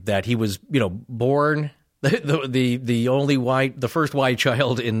story that he was, born the first white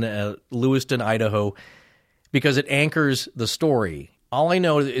child in Lewiston, Idaho, because it anchors the story. All I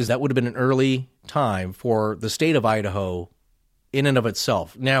know is that would have been an early time for the state of Idaho in and of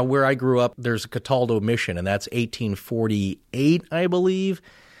itself. Now, where I grew up, there's a Cataldo Mission, and that's 1848, I believe.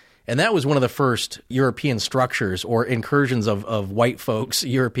 And that was one of the first European structures or incursions of white folks,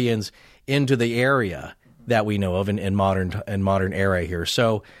 Europeans, into the area that we know of in modern era here.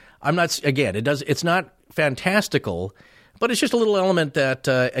 So I'm not, again, it's not fantastical, but it's just a little element that,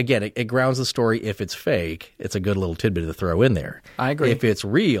 again, it grounds the story. If it's fake, it's a good little tidbit to throw in there. I agree. If it's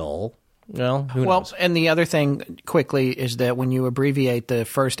real, well, who knows? And the other thing, quickly, is that when you abbreviate the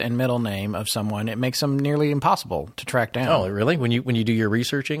first and middle name of someone, it makes them nearly impossible to track down. Oh, really? When you do your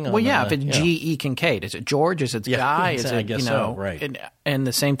researching? Well, if it's G.E. Kincaid. Is it George? Is it Guy? Is it, I guess so, right. And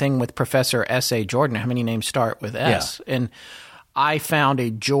the same thing with Professor S.A. Jordan. How many names start with S? Yeah. And I found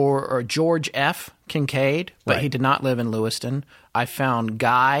a George F. Kincaid, but he did not live in Lewiston. I found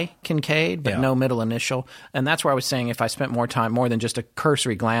Guy Kincaid, but no middle initial. And that's where I was saying if I spent more time, more than just a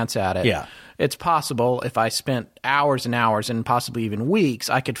cursory glance at it, it's possible if I spent hours and hours and possibly even weeks,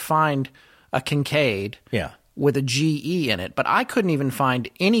 I could find a Kincaid with a G-E in it. But I couldn't even find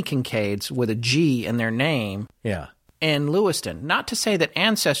any Kincaids with a G in their name. In Lewiston. Not to say that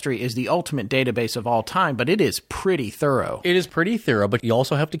Ancestry is the ultimate database of all time, but it is pretty thorough. It is pretty thorough, but you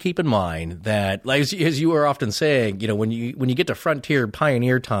also have to keep in mind that, like, as you were often saying, when you get to frontier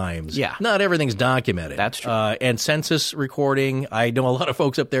pioneer times, not everything's documented. That's true. And census recording, I know a lot of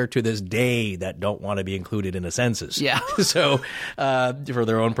folks up there to this day that don't want to be included in a census. Yeah. So, for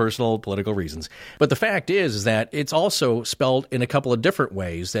their own personal political reasons. But the fact is that it's also spelled in a couple of different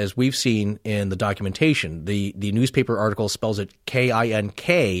ways, as we've seen in the documentation. The newspaper article spells it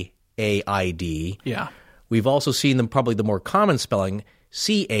Kinkaid. Yeah. We've also seen them probably the more common spelling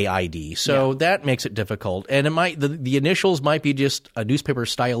Caid. So that makes it difficult. And it might the initials might be just a newspaper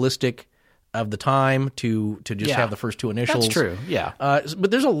stylistic of the time to just have the first two initials. That's true. Yeah.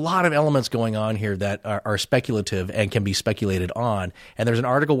 But there's a lot of elements going on here that are speculative and can be speculated on. And there's an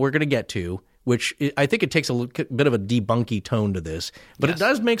article we're going to get to, which I think it takes a bit of a debunky tone to this, but it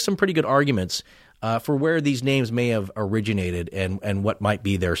does make some pretty good arguments for where these names may have originated and what might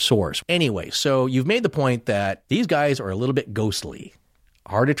be their source. Anyway, so you've made the point that these guys are a little bit ghostly,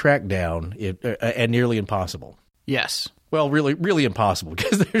 hard to track down, and nearly impossible. Yes. Well, really, really impossible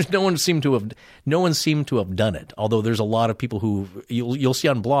because no one seemed to have done it. Although there's a lot of people who you'll see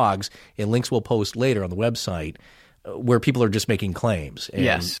on blogs, and links we'll post later on the website, where people are just making claims. And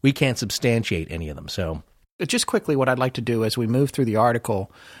yes. We can't substantiate any of them. So, just quickly, what I'd like to do as we move through the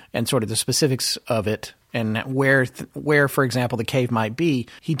article and sort of the specifics of it and where, for example, the cave might be,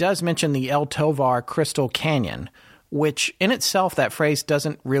 he does mention the El Tovar Crystal Canyon, which in itself, that phrase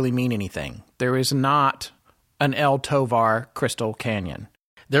doesn't really mean anything. There is not an El Tovar Crystal Canyon.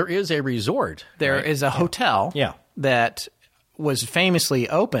 There is a resort. There is a hotel that was famously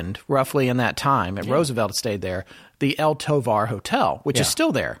opened roughly in that time. Roosevelt stayed there, the El Tovar Hotel, which is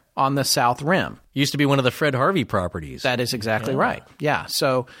still there on the South Rim. Used to be one of the Fred Harvey properties. That is exactly right. Yeah.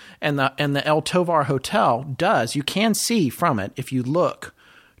 So, and the El Tovar Hotel you can see from it if you look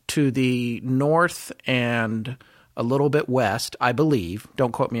to the north and a little bit west, I believe.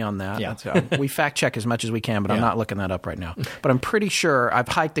 Don't quote me on that. Yeah. We fact check as much as we can, but I'm not looking that up right now. But I'm pretty sure I've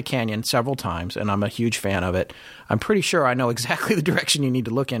hiked the canyon several times, and I'm a huge fan of it. I'm pretty sure I know exactly the direction you need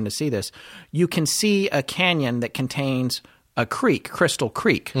to look in to see this. You can see a canyon that contains a creek, Crystal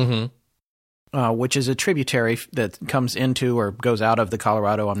Creek, which is a tributary that comes into or goes out of the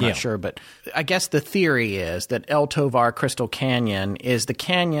Colorado. I'm not sure, but I guess the theory is that El Tovar Crystal Canyon is the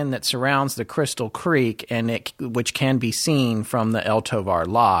canyon that surrounds the Crystal Creek, and which can be seen from the El Tovar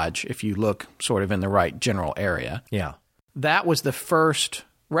Lodge if you look sort of in the right general area. Yeah. That was the first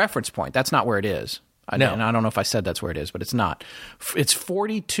reference point. That's not where it is. And I don't know if I said that's where it is, but it's not. It's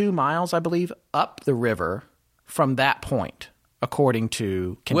 42 miles, I believe, up the river from that point, according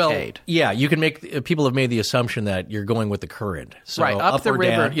to Kincaid. Well, yeah, you can make people have made the assumption that you're going with the current. So right, up the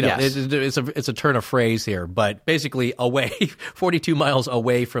river. Down, it's a turn of phrase here, but basically away, 42 miles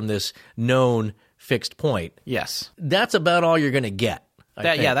away from this known fixed point. Yes, that's about all you're going to get.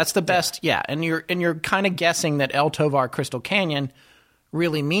 That's the best. Yeah, and you're kind of guessing that El Tovar Crystal Canyon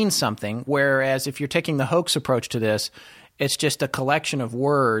really means something, whereas if you're taking the hoax approach to this, it's just a collection of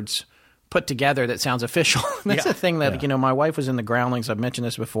words put together that sounds official. That's the thing that, my wife was in the Groundlings. I've mentioned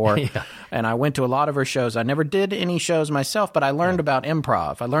this before. And I went to a lot of her shows. I never did any shows myself, but I learned about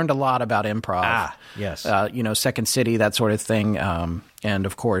improv. I learned a lot about improv. Yes. Second City, that sort of thing. And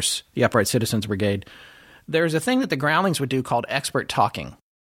of course, the Upright Citizens Brigade. There's a thing that the Groundlings would do called expert talking.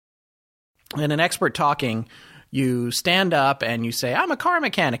 And in expert talking, you stand up and you say, I'm a car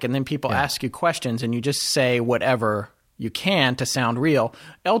mechanic. And then people ask you questions and you just say whatever you can to sound real.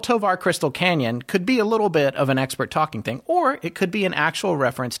 El Tovar Crystal Canyon could be a little bit of an expert talking thing, or it could be an actual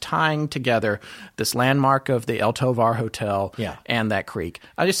reference tying together this landmark of the El Tovar Hotel and that creek.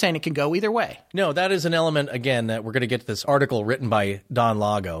 I'm just saying it can go either way. No, that is an element, again, that we're going to get to this article written by Don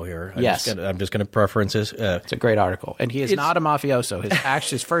Lago here. I'm just going to preference this. It's a great article. And he is not a mafioso.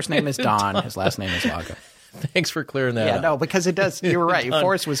 His first name is Don. His last name is Lago. Thanks for clearing that up. Yeah, no, because it does. You were right.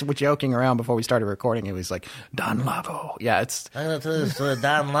 Forrest was joking around before we started recording. He was like, Don Lago. Yeah, it's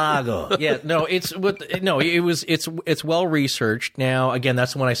Don Lago. Yeah, no, it's well researched. Now, again,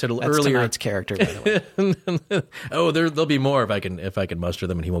 that's the one I said earlier. That's tonight's character, by the way. Oh, there'll be more if I can muster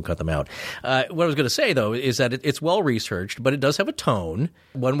them, and he won't cut them out. What I was going to say though is that it's well researched, but it does have a tone,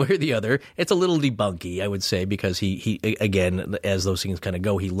 one way or the other. It's a little debunky, I would say, because he again, as those things kind of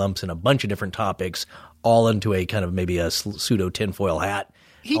go, he lumps in a bunch of different topics all into a kind of maybe a pseudo tinfoil hat.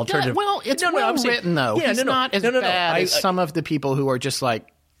 He does. Well, it's well written, though. He's not as bad as some of the people who are just like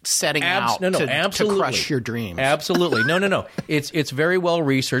setting out to crush your dreams. Absolutely. No. It's very well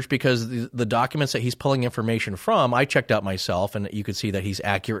researched because the documents that he's pulling information from, I checked out myself, and you could see that he's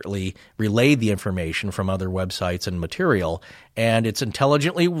accurately relayed the information from other websites and material. And it's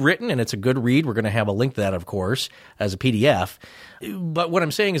intelligently written, and it's a good read. We're going to have a link to that, of course, as a PDF. But what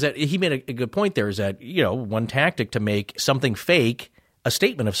I'm saying is that he made a good point there is that, one tactic to make something fake a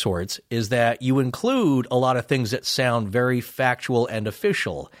statement of sorts is that you include a lot of things that sound very factual and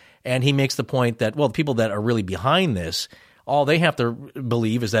official. And he makes the point that, the people that are really behind this, all they have to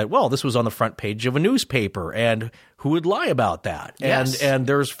believe is that, this was on the front page of a newspaper, and who would lie about that? Yes. And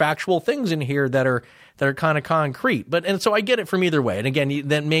there's factual things in here that are that are kind of concrete. And so I get it from either way. And again,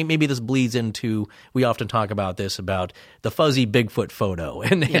 then maybe this bleeds into, we often talk about this, about the fuzzy Bigfoot photo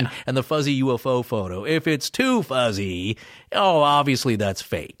and the fuzzy UFO photo. If it's too fuzzy, obviously that's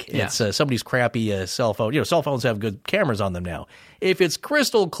fake. Yeah. It's somebody's crappy cell phone. Cell phones have good cameras on them now. If it's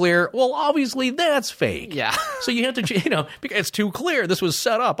crystal clear, well, obviously that's fake. Yeah. So you have to, because it's too clear. This was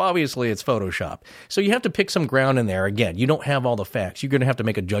set up. Obviously, it's Photoshop. So you have to pick some ground in there. Again, you don't have all the facts. You're going to have to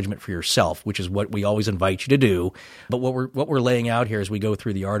make a judgment for yourself, which is what we always invite you to do. But what we're laying out here as we go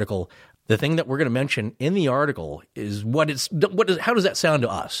through the article, the thing that we're going to mention in the article is how does that sound to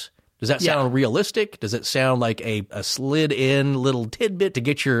us? Does that sound realistic? Does it sound like a slid-in little tidbit to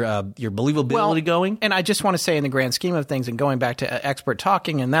get your believability going? And I just want to say, in the grand scheme of things, and going back to expert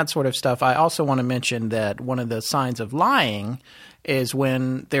talking and that sort of stuff, I also want to mention that one of the signs of lying is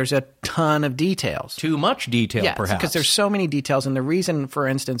when there's a ton of details. Too much detail, perhaps. Because there's so many details. And the reason, for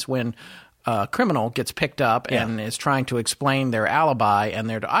instance, when a criminal gets picked up and is trying to explain their alibi,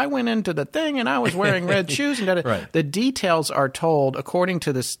 and I went into the thing and I was wearing red shoes, and right. The details are told according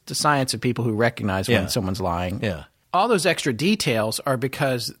to the science of people who recognize when someone's lying. Yeah. All those extra details are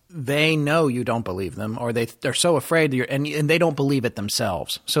because they know you don't believe them, or they're so afraid and they don't believe it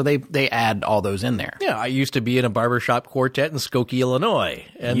themselves. So they add all those in there. Yeah, I used to be in a barbershop quartet in Skokie, Illinois.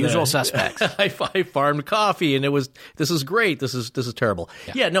 And Usual suspects. I farmed coffee, and this is great. This is terrible.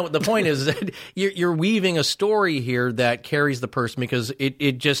 Yeah, no, the point is that you're weaving a story here that carries the person, because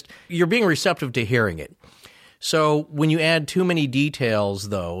it just, you're being receptive to hearing it. So when you add too many details,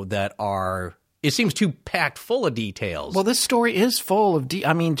 though, that are, it seems too packed full of details. Well, this story is full of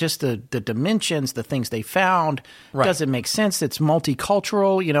just the dimensions, the things they found. Right. Doesn't make sense. It's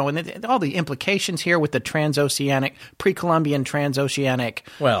multicultural, and all the implications here with the pre-Columbian transoceanic,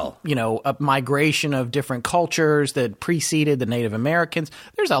 a migration of different cultures that preceded the Native Americans.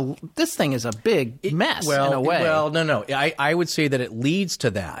 This thing is a big mess in a way. Well, no. I would say that it leads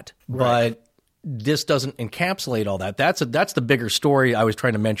to that, right. But this doesn't encapsulate all that. That's the bigger story I was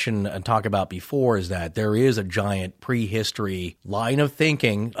trying to mention and talk about before, is that there is a giant prehistory line of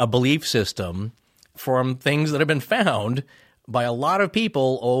thinking, a belief system from things that have been found by a lot of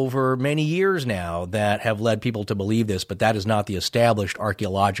people over many years now that have led people to believe this, but that is not the established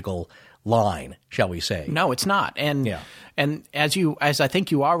archaeological line, shall we say. No, it's not. And as I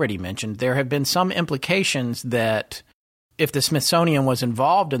think you already mentioned, there have been some implications that if the Smithsonian was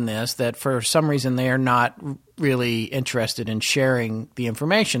involved in this, that for some reason they are not really interested in sharing the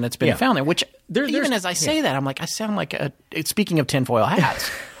information that's been found there, which even as I say that, I'm like, I sound like speaking of tinfoil hats.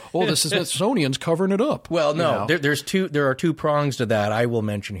 Oh, the Smithsonian's covering it up. Well, no, there are two prongs to that I will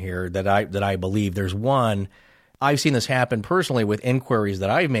mention here that I believe. There's one, I've seen this happen personally with inquiries that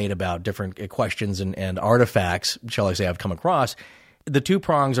I've made about different questions and artifacts, shall I say, I've come across. The two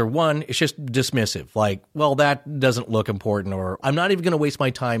prongs are, one, it's just dismissive. Like, well, that doesn't look important, or I'm not even going to waste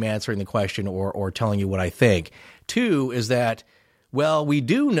my time answering the question or telling you what I think. Two is that, well, we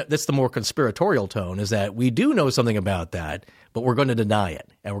do know, that's the more conspiratorial tone, is that we do know something about that, but we're going to deny it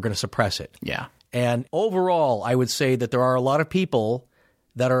and we're going to suppress it. Yeah. And overall, I would say that there are a lot of people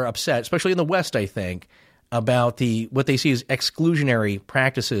that are upset, especially in the West, I think, about what they see as exclusionary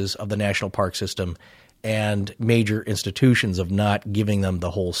practices of the national park system and major institutions of not giving them the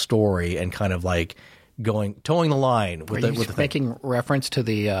whole story and kind of like towing the line with the making reference to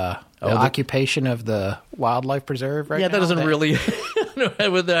the occupation of the wildlife preserve, right? Yeah, that doesn't really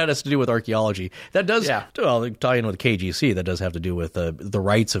what that has to do with archaeology. That does tie in with KGC. That does have to do with the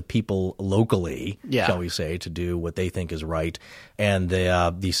rights of people locally, shall we say, to do what they think is right, and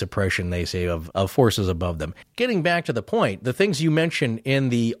the suppression, they say, of forces above them. Getting back to the point, the things you mentioned in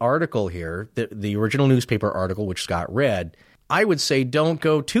the article here, the original newspaper article, which Scott read, I would say don't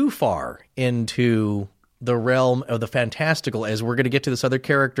go too far into the realm of the fantastical, as we're going to get to this other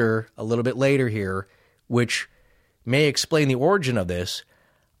character a little bit later here, which may explain the origin of this.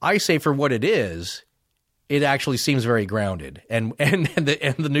 I say for what it is, it actually seems very grounded. And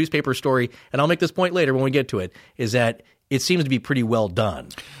the newspaper story, and I'll make this point later when we get to it, is that it seems to be pretty well done.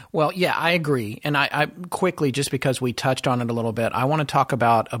 Well, yeah, I agree. And I quickly, just because we touched on it a little bit, I want to talk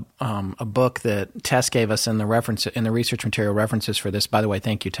about a book that Tess gave us in the research material references for this. By the way,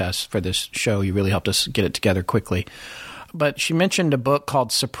 thank you, Tess, for this show. You really helped us get it together quickly. But she mentioned a book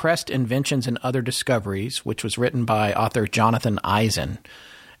called Suppressed Inventions and Other Discoveries, which was written by author Jonathan Eisen.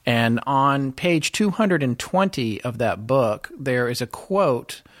 And on page 220 of that book, there is a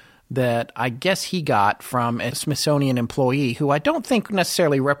quote that I guess he got from a Smithsonian employee who I don't think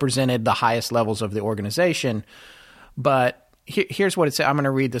necessarily represented the highest levels of the organization. But here's what it said. I'm going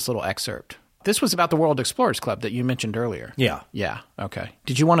to read this little excerpt. This was about the World Explorers Club that you mentioned earlier. Yeah. Yeah. Okay.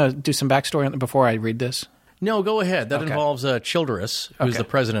 Did you want to do some backstory on before I read this? No, go ahead. That involves Childress, who's the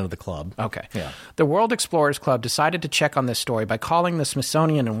president of the club. Okay. Yeah. The World Explorers Club decided to check on this story by calling the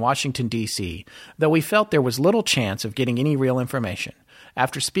Smithsonian in Washington, D.C., though we felt there was little chance of getting any real information.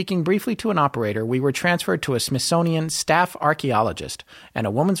 After speaking briefly to an operator, we were transferred to a Smithsonian staff archaeologist, and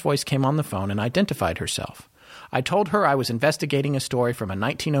a woman's voice came on the phone and identified herself. I told her I was investigating a story from a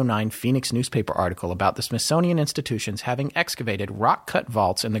 1909 Phoenix newspaper article about the Smithsonian institutions having excavated rock-cut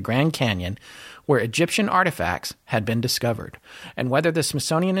vaults in the Grand Canyon where Egyptian artifacts had been discovered, and whether the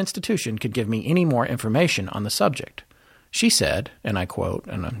Smithsonian institution could give me any more information on the subject. She said, and I quote,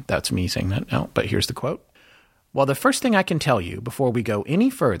 and that's me saying that now, but here's the quote, "Well, the first thing I can tell you before we go any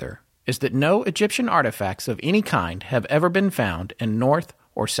further is that no Egyptian artifacts of any kind have ever been found in North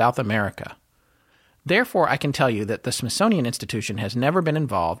or South America. Therefore, I can tell you that the Smithsonian Institution has never been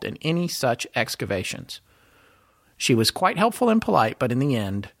involved in any such excavations." She was quite helpful and polite, but in the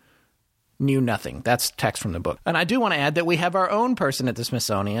end, knew nothing. That's text from the book. And I do want to add that we have our own person at the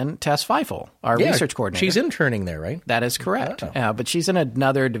Smithsonian, Tess Feifel, our research coordinator. She's interning there, right? That is correct. Oh. But she's in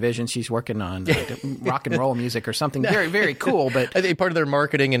another division. She's working on rock and roll music or something very, very cool. But I think part of their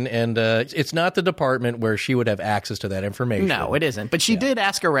marketing, and it's not the department where she would have access to that information. No, it isn't. But she did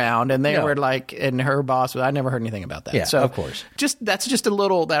ask around, and they were like, and her boss, I never heard anything about that. Yeah, so of course. That's just a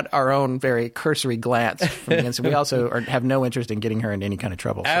little, that our own very cursory glance from the inside. We also have no interest in getting her into any kind of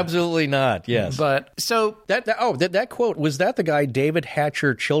trouble. So. Absolutely not, yes. But so that quote, was that the guy David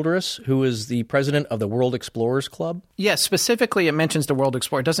Hatcher Childress, who is the president of the World Explorers Club? Yes, specifically it mentions the World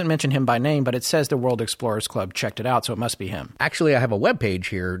Explorer. It doesn't mention him by name, but it says the World Explorers Club checked it out, so it must be him. Actually, I have a webpage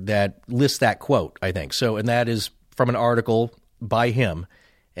here that lists that quote, I think. So, and that is from an article by him.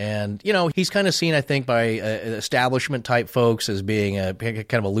 And, he's kind of seen, I think, by establishment type folks as being a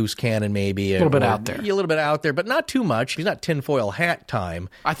kind of a loose cannon, maybe. A little bit out there. A little bit out there, but not too much. He's not tinfoil hat time.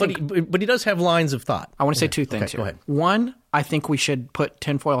 But he does have lines of thought. I want to say two things here. Go ahead. One, I think we should put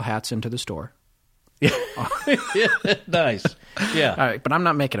tinfoil hats into the store. Nice. Yeah. All right, but I'm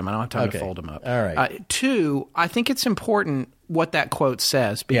not making them. I don't have time to fold them up. All right. Two, I think it's important what that quote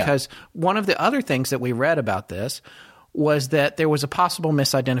says, because one of the other things that we read about this was that there was a possible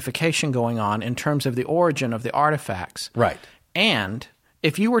misidentification going on in terms of the origin of the artifacts. Right. And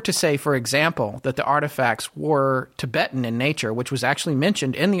if you were to say, for example, that the artifacts were Tibetan in nature, which was actually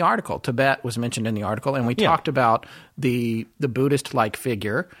mentioned in the article, Tibet was mentioned in the article, and we talked about the Buddhist-like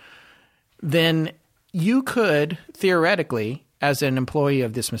figure, then you could theoretically, as an employee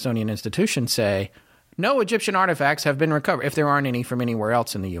of the Smithsonian Institution, say, no Egyptian artifacts have been recovered, if there aren't any from anywhere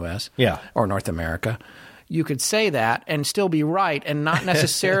else in the U.S. Or North America. You could say that and still be right and not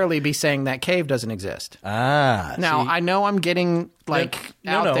necessarily be saying that cave doesn't exist. Now, I know I'm getting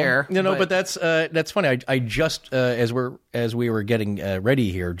out there. But that's funny. I just, as we were getting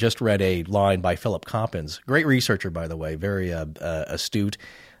ready here, just read a line by Philip Coppens, great researcher, by the way, very astute.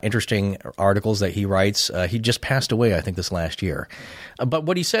 Interesting articles that he writes. He just passed away, I think, this last year. But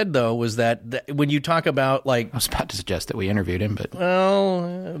what he said, though, was that when you talk about I was about to suggest that we interviewed him, but...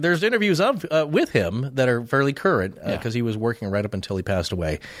 Well, there's interviews with him that are fairly current because he was working right up until he passed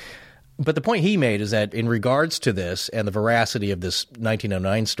away. But the point he made is that in regards to this and the veracity of this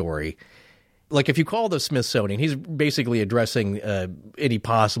 1909 story, if you call the Smithsonian, he's basically addressing any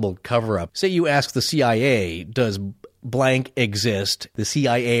possible cover-up. Say you ask the CIA, does blank exist? The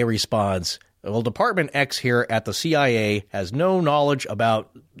CIA responds, well, Department X here at the CIA has no knowledge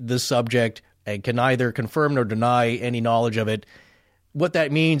about this subject and can neither confirm nor deny any knowledge of it. What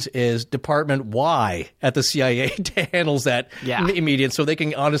that means is Department Y at the CIA handles that immediate, so they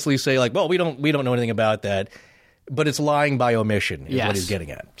can honestly say, well, we don't know anything about that, but it's lying by omission is what he's getting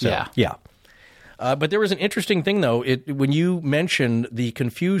at. So, yeah. But there was an interesting thing, though, when you mentioned the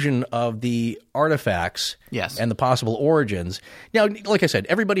confusion of the artifacts and the possible origins. Now, like I said,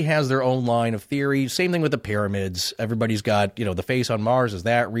 everybody has their own line of theory. Same thing with the pyramids. Everybody's got, the face on Mars. Is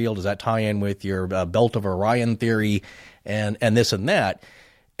that real? Does that tie in with your Belt of Orion theory and this and that?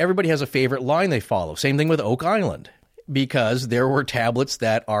 Everybody has a favorite line they follow. Same thing with Oak Island, because there were tablets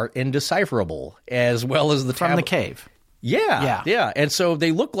that are indecipherable, as well as from the cave. Yeah. And so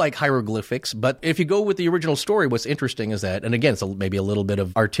they look like hieroglyphics, but if you go with the original story, what's interesting is that, and again, it's maybe a little bit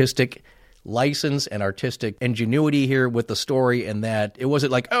of artistic license and artistic ingenuity here with the story, and that it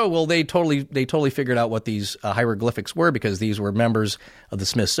wasn't they totally figured out what these hieroglyphics were because these were members of the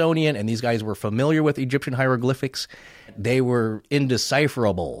Smithsonian, and these guys were familiar with Egyptian hieroglyphics. They were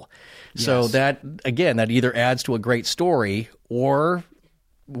indecipherable. Yes. So that, again, that either adds to a great story or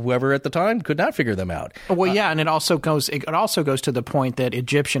whoever at the time could not figure them out. Well, yeah, and it also goes to the point that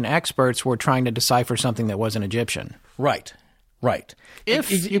Egyptian experts were trying to decipher something that wasn't Egyptian. Right.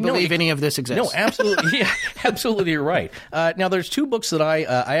 If you believe any of this exists. No, absolutely. Yeah, absolutely, you're right. Now, there's two books that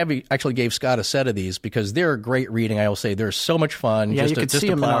I actually gave Scott a set of these because they're great reading. I will say they're so much fun. Yeah, just you could see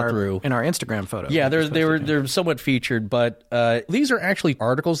them in our Instagram photos. Yeah, they're somewhat featured, but these are actually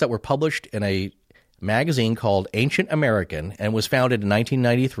articles that were published in a magazine called Ancient American and was founded in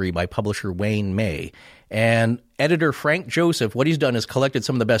 1993 by publisher Wayne May. And editor Frank Joseph, what he's done is collected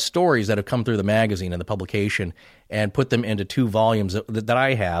some of the best stories that have come through the magazine and the publication and put them into 2 volumes that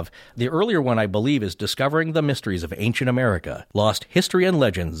I have. The earlier one, I believe, is Discovering the Mysteries of Ancient America, Lost History and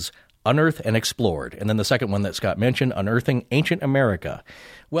Legends, Unearthed and Explored. And then the second one that Scott mentioned, Unearthing Ancient America.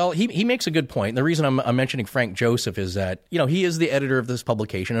 Well, he makes a good point. And the reason I'm mentioning Frank Joseph is that, he is the editor of this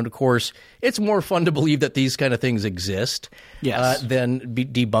publication. And, of course, it's more fun to believe that these kind of things exist than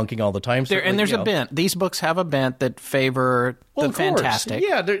debunking all the time. There's a bent. These books have a bent that favor the fantastic.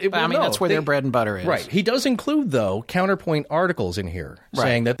 Yeah, that's where their bread and butter is. Right. He does include, though, counterpoint articles in here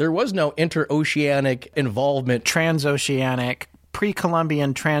saying that there was no interoceanic involvement. Transoceanic.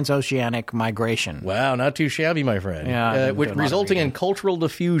 Pre-Columbian transoceanic migration. Wow, not too shabby, my friend. Yeah, resulting in cultural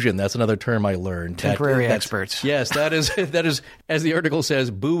diffusion. That's another term I learned. Temporary experts. Yes, that is, as the article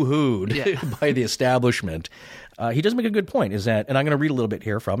says, boo-hooed by the establishment. He does make a good point, is that, and I'm going to read a little bit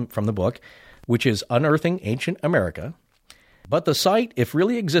here from the book, which is Unearthing Ancient America. But the site, if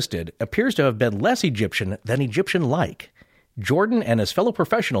really existed, appears to have been less Egyptian than Egyptian-like. Jordan and his fellow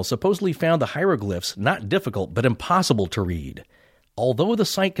professionals supposedly found the hieroglyphs not difficult but impossible to read. Although the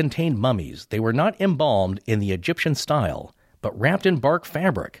site contained mummies, they were not embalmed in the Egyptian style, but wrapped in bark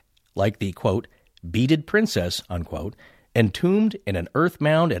fabric, like the, quote, beaded princess, unquote, entombed in an earth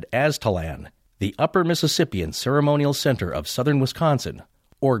mound at Aztalan, the upper Mississippian ceremonial center of southern Wisconsin,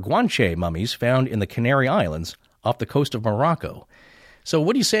 or Guanche mummies found in the Canary Islands off the coast of Morocco. So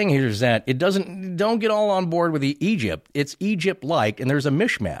what he's saying here is that don't get all on board with the Egypt. It's Egypt-like, and there's a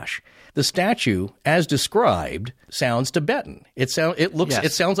mishmash. The statue, as described, sounds Tibetan. It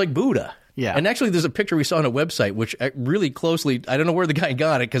sounds like Buddha. Yeah. And actually, there's a picture we saw on a website, which really closely, I don't know where the guy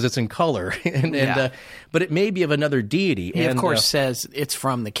got it because it's in color, but it may be of another deity. He, of course, says it's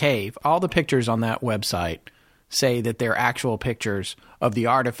from the cave. All the pictures on that website say that they're actual pictures of the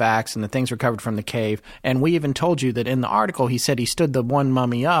artifacts and the things recovered from the cave. And we even told you that in the article, he said he stood the one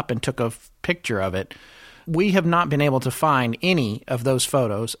mummy up and took a picture of it. We have not been able to find any of those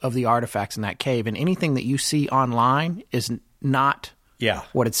photos of the artifacts in that cave, and anything that you see online is not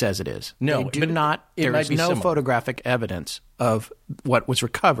what it says it is. No, there is no photographic evidence of what was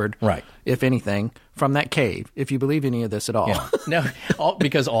recovered, if anything, from that cave, if you believe any of this at all. Yeah. No,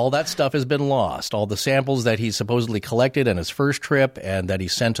 because all that stuff has been lost. All the samples that he supposedly collected on his first trip and that he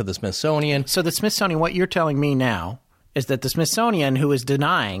sent to the Smithsonian. So the Smithsonian, what you're telling me now is that the Smithsonian, who is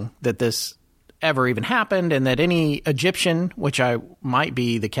denying that this ever even happened and that any Egyptian, which might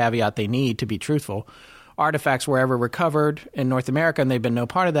be the caveat they need to be truthful, artifacts were ever recovered in North America, and they've been no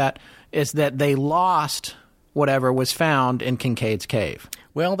part of that, is that they lost whatever was found in Kincaid's cave.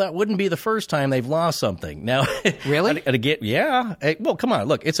 Well, that wouldn't be the first time they've lost something. Now, really? Yeah. Well, come on.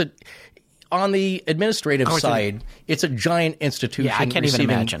 Look, on the administrative side, it's a giant institution. Yeah, I can't even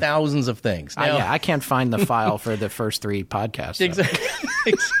imagine. Thousands of things. Now, I can't find the file for the first 3 podcasts.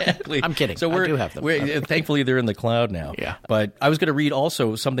 Exactly. I'm kidding. So I do have them. Thankfully, they're in the cloud now. Yeah. But I was going to read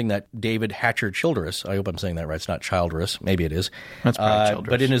also something that David Hatcher Childress, I hope I'm saying that right, it's not Childress, maybe it is. That's probably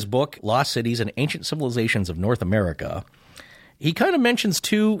Childress. But in his book, Lost Cities and Ancient Civilizations of North America, he kind of mentions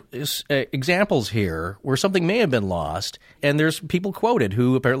 2 examples here where something may have been lost, and there's people quoted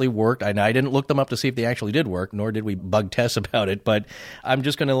who apparently worked, and I didn't look them up to see if they actually did work, nor did we bug Tess about it, but I'm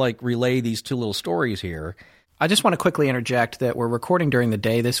just going to relay these 2 little stories here. I just want to quickly interject that we're recording during the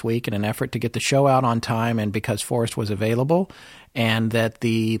day this week in an effort to get the show out on time and because Forrest was available, and that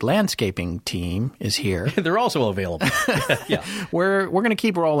the landscaping team is here. They're also available. Yeah. We're going to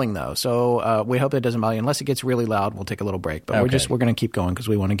keep rolling, though, so we hope it doesn't bother you. Unless it gets really loud, we'll take a little break. But we're going to keep going because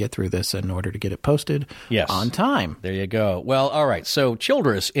we want to get through this in order to get it posted on time. There you go. Well, all right. So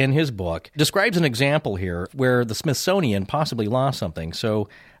Childress, in his book, describes an example here where the Smithsonian possibly lost something. So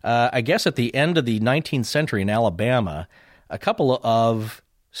I guess at the end of the 19th century in Alabama, a couple of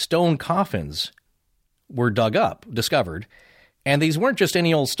stone coffins were discovered. And these weren't just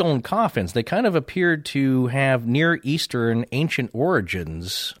any old stone coffins. They kind of appeared to have Near Eastern ancient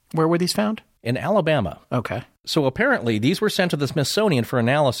origins. Where were these found? In Alabama. Okay. So apparently these were sent to the Smithsonian for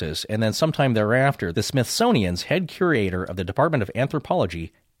analysis, and then sometime thereafter, the Smithsonian's head curator of the Department of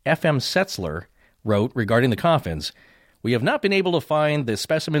Anthropology, F.M. Setzler, wrote regarding the coffins, We have not been able to find the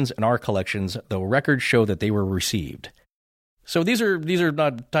specimens in our collections, though records show that they were received. So these are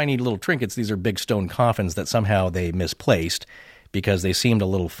not tiny little trinkets. These are big stone coffins that somehow they misplaced because they seemed a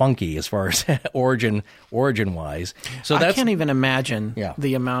little funky as far as origin-wise. So I can't even imagine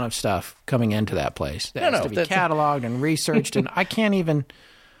the amount of stuff coming into that place that has to be cataloged and researched, and I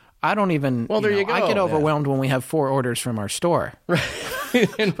don't even. Well, there you go. I get overwhelmed when we have 4 orders from our store. Right.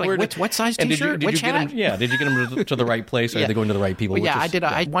 Like, what size T-shirt? Which hat? Did you get them to the right place? Or are they going to the right people? Well, I did.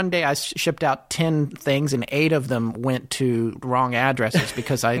 One day I shipped out 10 things, and 8 of them went to wrong addresses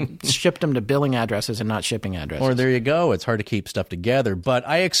because I shipped them to billing addresses and not shipping addresses. Or there you go. It's hard to keep stuff together. But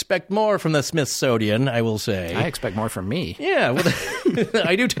I expect more from the Smithsonian, I will say. I expect more from me. Yeah, well,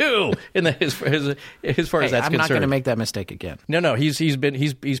 I do too. As far as that's concerned, I'm not going to make that mistake again. No.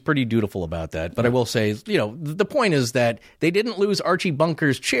 He's pretty dutiful about that. But I will say, the point is that they didn't lose Archie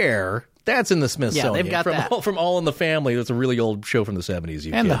Bunker's chair. That's in the Smithsonian. Yeah, they've got that. From All in the Family. It's a really old show from the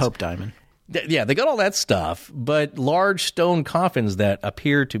 70s. And the Hope Diamond. Yeah, they got all that stuff. But large stone coffins that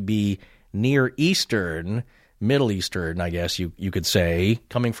appear to be Near Eastern, Middle Eastern, I guess you could say,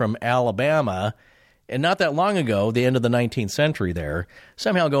 coming from Alabama, and not that long ago, the end of the 19th century there,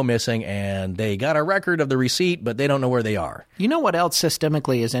 somehow go missing, and they got a record of the receipt, but they don't know where they are. You know what else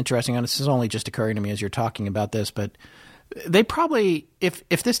systemically is interesting? And this is only just occurring to me as you're talking about this, but they probably,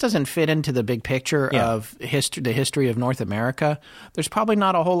 if this doesn't fit into the big picture of the history of North America, there's probably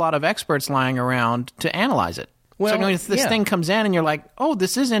not a whole lot of experts lying around to analyze it. Well, so if this thing comes in and you're like, oh,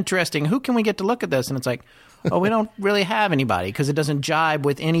 this is interesting, who can we get to look at this? And it's like, oh, we don't really have anybody because it doesn't jibe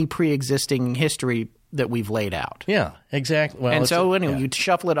with any pre-existing history that we've laid out. Yeah, exactly. Well, and so you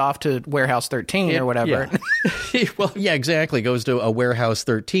shuffle it off to Warehouse 13 or whatever. Yeah. Well, yeah, exactly. Goes to a Warehouse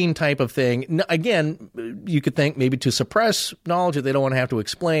 13 type of thing. Again, you could think maybe to suppress knowledge that they don't want to have to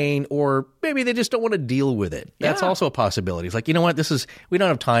explain, or maybe they just don't want to deal with it. That's also a possibility. It's like, you know what? We don't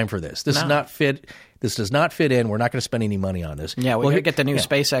have time for this. This is not fit. This does not fit in. We're not going to spend any money on this. Yeah, we're going to get the new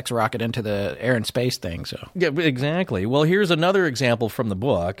SpaceX rocket into the air and space thing. So yeah, exactly. Well, here's another example from the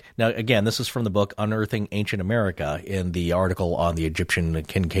book. Now, again, this is from the book Unearthing Ancient America in the article on the Egyptian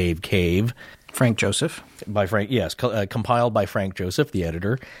Kincaid Cave. Frank Joseph. Compiled by Frank Joseph, the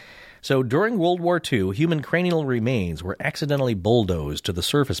editor. So during World War II, human cranial remains were accidentally bulldozed to the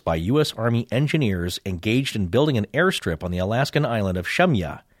surface by U.S. Army engineers engaged in building an airstrip on the Alaskan island of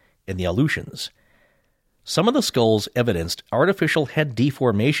Shumya in the Aleutians. Some of the skulls evidenced artificial head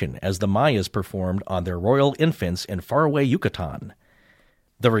deformation as the Mayas performed on their royal infants in faraway Yucatan.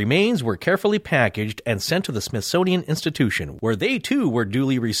 The remains were carefully packaged and sent to the Smithsonian Institution, where they too were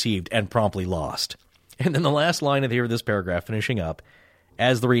duly received and promptly lost. And then the last line of this paragraph finishing up,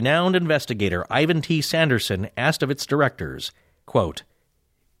 as the renowned investigator Ivan T. Sanderson asked of its directors, quote,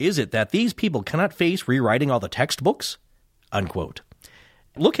 "Is it that these people cannot face rewriting all the textbooks?" Unquote.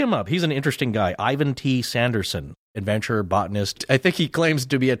 Look him up. He's an interesting guy. Ivan T. Sanderson, adventurer, botanist. I think he claims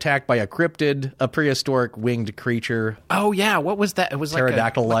to be attacked by a cryptid, a prehistoric winged creature. Oh, yeah. What was that? It was like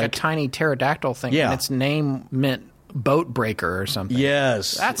a tiny pterodactyl thing. Yeah. And its name meant boat breaker or something.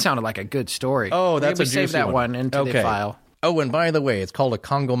 Yes. That sounded like a good story. Oh, that's a juicy save that one into the file. Oh, and by the way, it's called a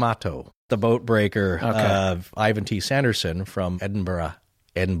Congomato, the boat breaker of Ivan T. Sanderson from Edinburgh,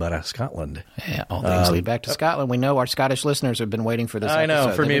 Scotland. Yeah, all things lead back to Scotland. We know our Scottish listeners have been waiting for this episode. I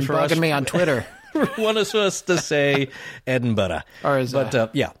know. For bugging me on Twitter. Want us to say Edinburgh.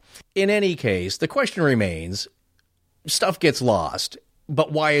 In any case, the question remains, stuff gets lost,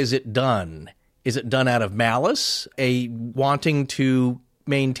 but why is it done? Is it done out of malice, a wanting to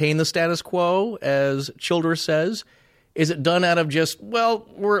maintain the status quo, as Childress says? Is it done out of just,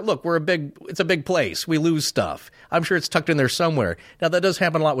 it's a big place. We lose stuff. I'm sure it's tucked in there somewhere. Now, that does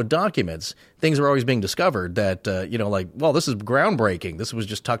happen a lot with documents. Things are always being discovered that, this is groundbreaking. This was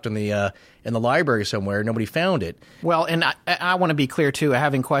just tucked in the library somewhere. Nobody found it. Well, and I want to be clear, too,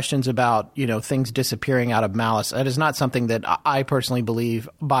 having questions about, things disappearing out of malice. That is not something that I personally believe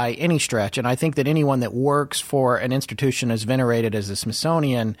by any stretch. And I think that anyone that works for an institution as venerated as the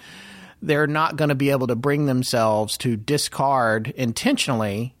Smithsonian, they're not going to be able to bring themselves to discard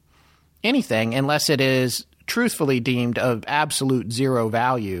intentionally anything unless it is truthfully deemed of absolute zero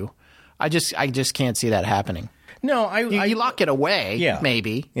value. I just can't see that happening. No, you lock it away,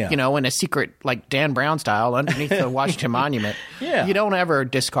 maybe, in a secret, like Dan Brown style, underneath the Washington Monument. Yeah. You don't ever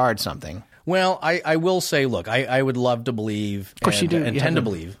discard something. Well, I will say, look, I would love to believe, of course, you do, tend to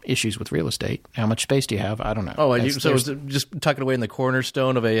believe. Issues with real estate. How much space do you have? I don't know. Oh, so just tuck it away in the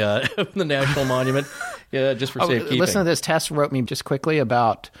cornerstone of the National Monument, just for safekeeping. Listen to this. Tess wrote me just quickly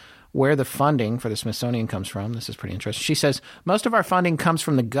about where the funding for the Smithsonian comes from. This is pretty interesting. She says, most of our funding comes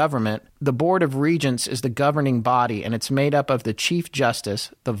from the government. The Board of Regents is the governing body, and it's made up of the Chief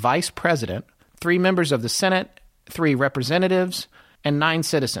Justice, the Vice President, 3 members of the Senate, 3 representatives, and 9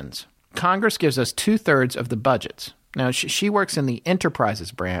 citizens. Congress gives us 2/3 of the budgets. Now, she works in the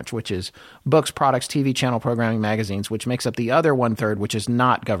enterprises branch, which is books, products, TV channel programming, magazines, which makes up the other 1/3, which is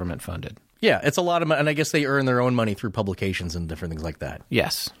not government funded. Yeah, it's a lot of money, and I guess they earn their own money through publications and different things like that.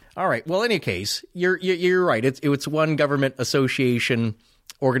 Yes. All right. Well, in any case, you're right. It's one government association,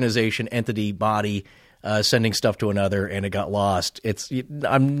 organization, entity, body sending stuff to another, and it got lost.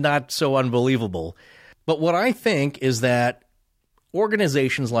 I'm not so unbelievable. But what I think is that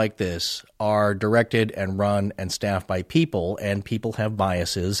organizations like this are directed and run and staffed by people, and people have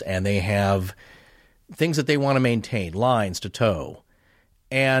biases, and they have things that they want to maintain, lines to toe.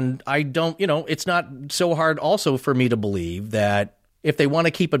 And I don't, it's not so hard also for me to believe that if they want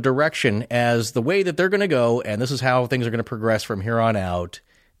to keep a direction as the way that they're going to go, and this is how things are going to progress from here on out,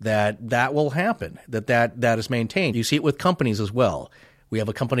 that will happen, that is maintained. You see it with companies as well. We have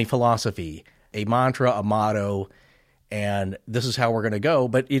a company philosophy, a mantra, a motto, and this is how we're going to go.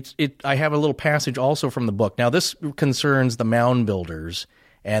 But I have a little passage also from the book. Now, this concerns the mound builders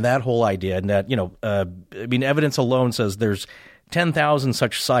and that whole idea. And that, evidence alone says there's 10,000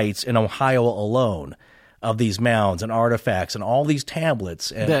 such sites in Ohio alone of these mounds and artifacts and all these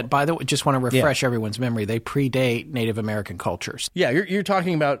tablets. That, by the way, just want to refresh everyone's memory, they predate Native American cultures. Yeah, you're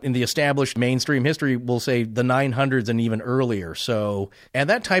talking about in the established mainstream history, we'll say the 900s and even earlier. So, and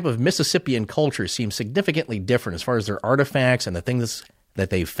that type of Mississippian culture seems significantly different as far as their artifacts and the things that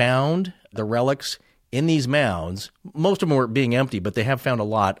they found, the relics in these mounds. Most of them were being empty, but they have found a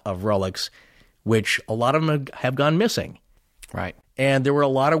lot of relics, which a lot of them have gone missing. Right. And there were a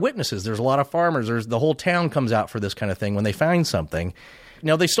lot of witnesses. There's a lot of farmers. The whole town comes out for this kind of thing when they find something.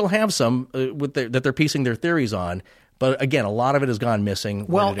 Now, they still have some that they're piecing their theories on. But again, a lot of it has gone missing.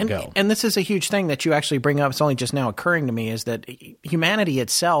 Where did it go? And this is a huge thing that you actually bring up. It's only just now occurring to me is that humanity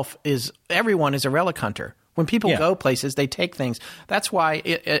itself everyone is a relic hunter. When people go places, they take things. That's why,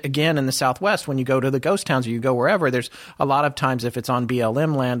 again, in the Southwest, when you go to the ghost towns or you go wherever, there's a lot of times if it's on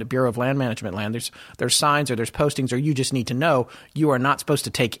BLM land, Bureau of Land Management land, there's signs or there's postings or you just need to know you are not supposed to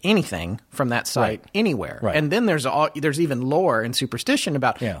take anything from that site anywhere. Right. And then there's even lore and superstition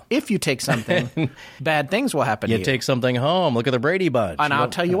about if you take something, bad things will happen to you. You take something home. Look at the Brady Bunch. And I'll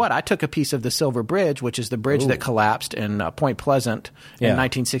tell you what, I took a piece of the Silver Bridge, which is the bridge that collapsed in Point Pleasant in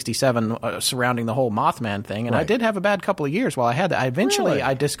 1967 surrounding the whole Mothman thing, and I did have a bad couple of years while I had that. Eventually,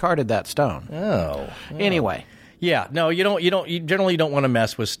 I discarded that stone. Oh. Anyway. Yeah. No, you generally don't want to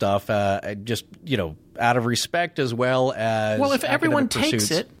mess with stuff. Just out of respect as well as if everyone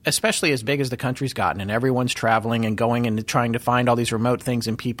takes it, especially as big as the country's gotten, and everyone's traveling and going and trying to find all these remote things,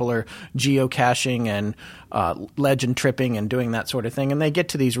 and people are geocaching and legend tripping and doing that sort of thing, and they get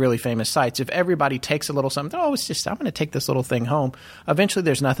to these really famous sites. If everybody takes a little something, I'm going to take this little thing home. Eventually,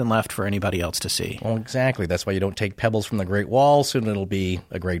 there's nothing left for anybody else to see. Well, exactly. That's why you don't take pebbles from the Great Wall. Soon it'll be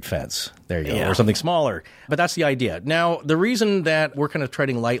a great fence. There you go, or something smaller. But that's the idea. Now, the reason that we're kind of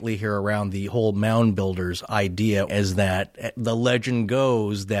treading lightly here around the whole mound builders idea is that the legend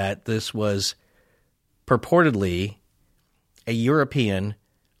goes that this was purportedly a European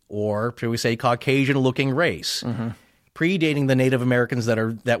or, shall we say, Caucasian-looking race, predating the Native Americans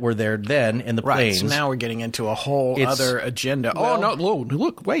that were there then in the plains. So now we're getting into a whole other agenda.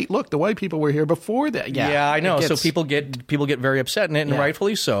 Look, the white people were here before that. Yeah, I know. So people get very upset in it, and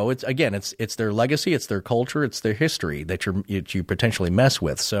rightfully so. It's their legacy, it's their culture, it's their history that you potentially mess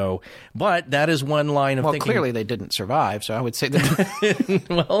with. So, but that is one line of thinking. Well, clearly they didn't survive, so I would say that.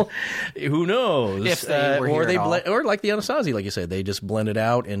 Well, who knows? If they were here at all. Or like the Anasazi, like you said, they just blended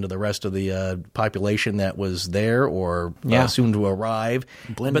out into the rest of the population that was there, or soon to arrive.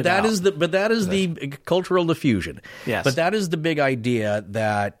 But that is the cultural diffusion. Yes. But that is the big idea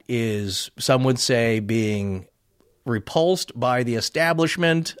that is, some would say, being repulsed by the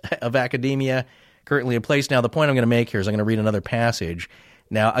establishment of academia currently in place. Now, the point I'm going to make here is I'm going to read another passage.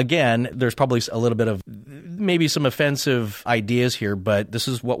 Now, again, there's probably a little bit of maybe some offensive ideas here, but this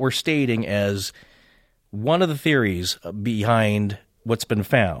is what we're stating as one of the theories behind what's been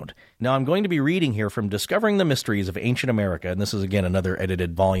found. Now, I'm going to be reading here from Discovering the Mysteries of Ancient America, and this is, again, another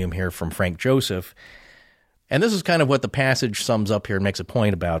edited volume here from Frank Joseph. And this is kind of what the passage sums up here and makes a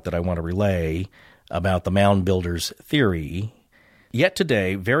point about that I want to relay about the mound builders' theory. Yet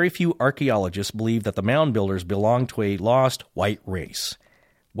today, very few archaeologists believe that the mound builders belong to a lost white race.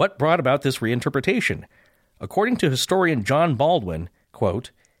 What brought about this reinterpretation? According to historian John Baldwin,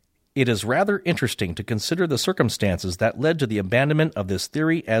 quote, It is rather interesting to consider the circumstances that led to the abandonment of this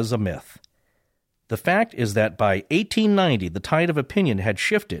theory as a myth. The fact is that by 1890 the tide of opinion had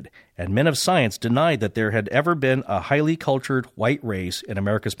shifted, and men of science denied that there had ever been a highly cultured white race in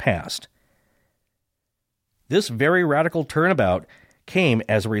America's past. This very radical turnabout came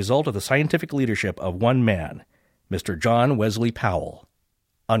as a result of the scientific leadership of one man, Mr. John Wesley Powell."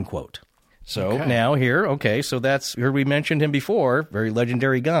 Unquote. So now here, so that's, here we mentioned him before, very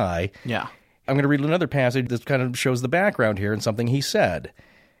legendary guy. Yeah. I'm going to read another passage that kind of shows the background here and something he said.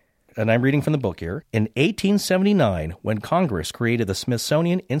 And I'm reading from the book here. "In 1879, when Congress created the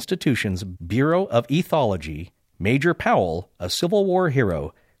Smithsonian Institution's Bureau of Ethology, Major Powell, a Civil War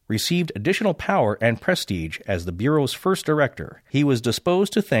hero, received additional power and prestige as the Bureau's first director. He was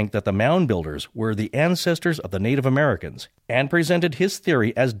disposed to think that the mound builders were the ancestors of the Native Americans, and presented his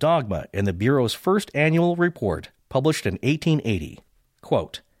theory as dogma in the Bureau's first annual report, published in 1880.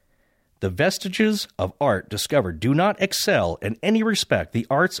 Quote, "The vestiges of art discovered do not excel in any respect the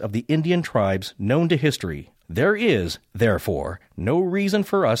arts of the Indian tribes known to history. There is, therefore, no reason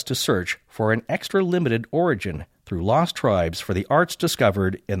for us to search for an extra-limited origin through lost tribes for the arts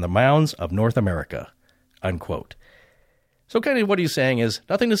discovered in the mounds of North America." Unquote. So kind of what he's saying is,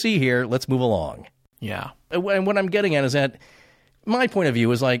 nothing to see here, let's move along. Yeah. And what I'm getting at is that my point of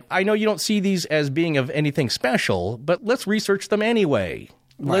view is like, I know you don't see these as being of anything special, but let's research them anyway.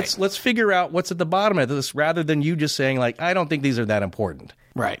 Right. Let's figure out what's at the bottom of this rather than you just saying like, I don't think these are that important.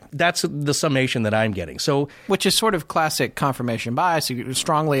 Right. That's the summation that I'm getting. So, which is sort of classic confirmation bias,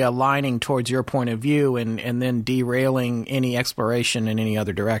 strongly aligning towards your point of view and then derailing any exploration in any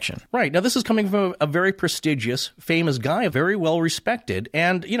other direction. Right. Now, this is coming from a very prestigious, famous guy, very well respected,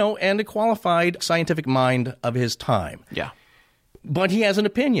 and, and a qualified scientific mind of his time. Yeah. But he has an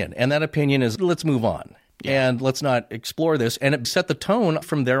opinion, and that opinion is, let's move on. Yeah. And let's not explore this, and it set the tone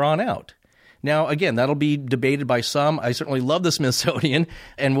from there on out. Now, again, that'll be debated by some. I certainly love the Smithsonian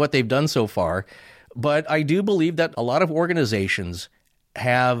and what they've done so far, but I do believe that a lot of organizations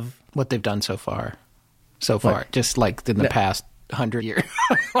have... What they've done so far. Just like in the past 100 years.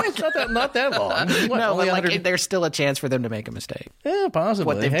 It's not that long. No, like there's still a chance for them to make a mistake. Yeah, possibly.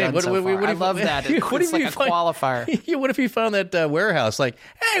 What they've done so far. I love that. It's like a qualifier. What if you found that warehouse like,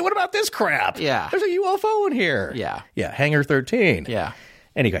 hey, what about this crap? Yeah. There's a UFO in here. Yeah. Yeah, Hangar 13. Yeah.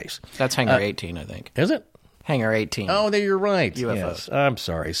 Anyways. That's Hangar 18, I think. Is it? Hangar 18. Oh, there you're right. UFOs. Yes. I'm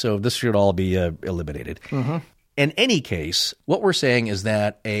sorry. So this should all be eliminated. Mm-hmm. In any case, what we're saying is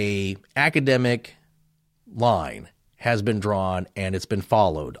that a academic line has been drawn and it's been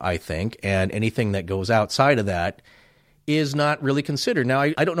followed, I think, and anything that goes outside of that is not really considered. Now,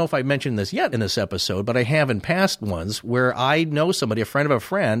 I don't know if I mentioned this yet in this episode, but I have in past ones where I know somebody, a friend of a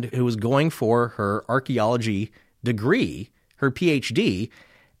friend, who was going for her archaeology degree, her PhD,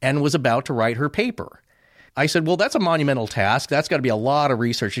 and was about to write her paper. I said, well, that's a monumental task. That's got to be a lot of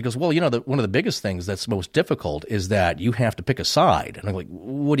research. She goes, well, one of the biggest things that's most difficult is that you have to pick a side. And I'm like,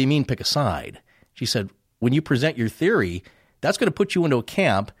 what do you mean pick a side? She said, when you present your theory, that's going to put you into a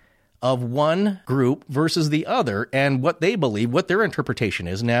camp of one group versus the other and what they believe, what their interpretation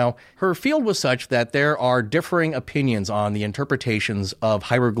is. Now, her field was such that there are differing opinions on the interpretations of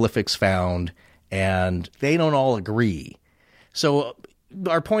hieroglyphics found, and they don't all agree. So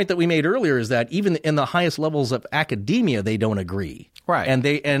our point that we made earlier is that even in the highest levels of academia, they don't agree. Right. And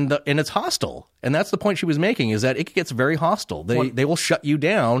it's hostile. And that's the point she was making, is that it gets very hostile. They will shut you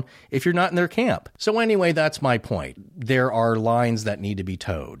down if you're not in their camp. So anyway, that's my point. There are lines that need to be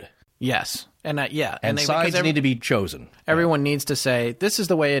towed. Yes. And sides need to be chosen. Everyone needs to say, this is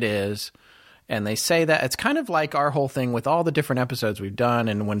the way it is. And they say that. It's kind of like our whole thing with all the different episodes we've done.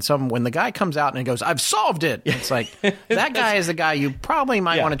 And when the guy comes out and he goes, I've solved it. It's like, that guy is the guy you probably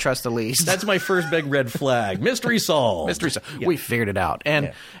might want to trust the least. That's my first big red flag. Mystery solved. Mystery solved. Yeah. We figured it out.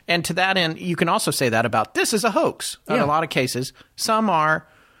 And to that end, you can also say that about this is a hoax. In a lot of cases,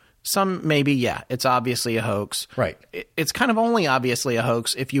 some maybe, it's obviously a hoax. Right. It's kind of only obviously a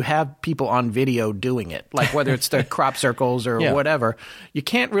hoax if you have people on video doing it, like whether it's the crop circles or whatever. You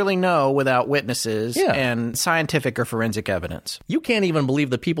can't really know without witnesses and scientific or forensic evidence. You can't even believe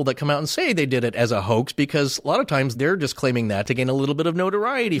the people that come out and say they did it as a hoax, because a lot of times they're just claiming that to gain a little bit of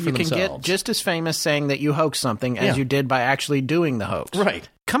notoriety for themselves. You can get just as famous saying that you hoaxed something as you did by actually doing the hoax. Right.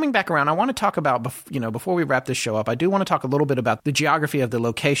 Coming back around, I want to talk about, before we wrap this show up, I do want to talk a little bit about the geography of the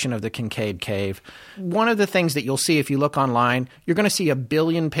location of the Kincaid Cave. One of the things that you'll see if you look online, you're going to see 1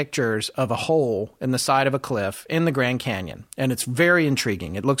 billion pictures of a hole in the side of a cliff in the Grand Canyon. And it's very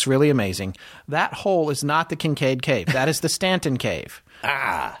intriguing. It looks really amazing. That hole is not the Kincaid Cave. That is the Stanton Cave.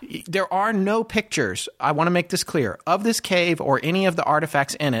 There are no pictures, I want to make this clear, of this cave or any of the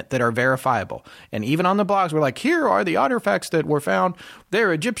artifacts in it that are verifiable. And even on the blogs, we're like, here are the artifacts that were found.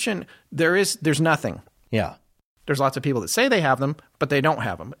 They're Egyptian. There's nothing. Yeah. There's lots of people that say they have them, but they don't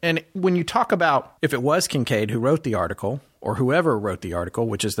have them. And when you talk about if it was Kincaid who wrote the article, or whoever wrote the article,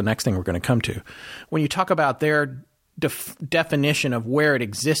 which is the next thing we're going to come to, when you talk about their definition of where it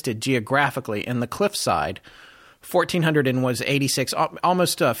existed geographically in the cliffside, 1,400 and was 86,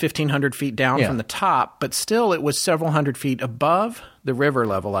 almost 1,500 feet down from the top, but still it was several hundred feet above the river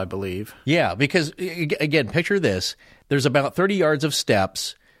level, I believe. Yeah, because, again, picture this. There's about 30 yards of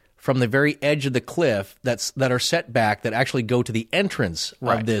steps from the very edge of the cliff that are set back that actually go to the entrance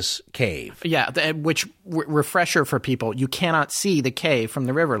of this cave. Yeah, which, refresher for people, you cannot see the cave from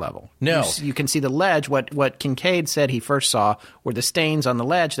the river level. No. You can see the ledge. What Kincaid said he first saw were the stains on the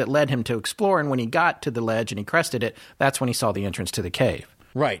ledge that led him to explore, and when he got to the ledge and he crested it, that's when he saw the entrance to the cave.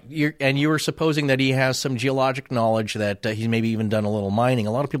 Right. You were supposing that he has some geologic knowledge, that he's maybe even done a little mining.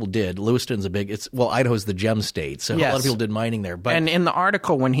 A lot of people did. Lewiston's Idaho's the gem state, so a lot of people did mining there. But, and in the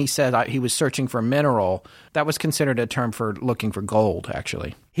article, when he said he was searching for a mineral, that was considered a term for looking for gold,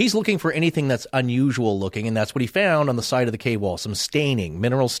 actually. He's looking for anything that's unusual looking, and that's what he found on the side of the cave wall, some staining,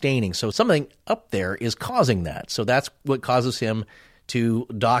 mineral staining. So something up there is causing that. So that's what causes him to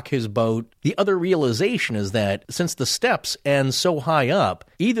dock his boat. The other realization is that since the steps end so high up,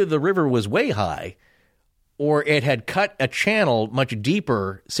 either the river was way high or it had cut a channel much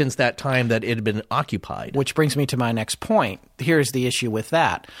deeper since that time that it had been occupied. Which brings me to my next point. Here's the issue with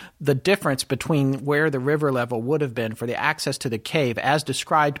that. The difference between where the river level would have been for the access to the cave as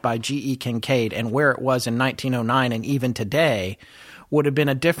described by G.E. Kincaid and where it was in 1909 and even today would have been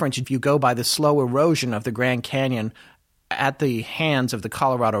a difference if you go by the slow erosion of the Grand Canyon at the hands of the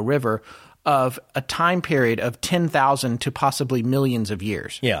Colorado River of a time period of 10,000 to possibly millions of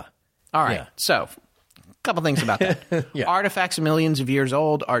years. Yeah. All right. Yeah. So, a couple things about that. Artifacts millions of years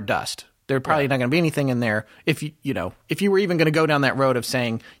old are dust. There's probably not going to be anything in there. If you were even going to go down that road of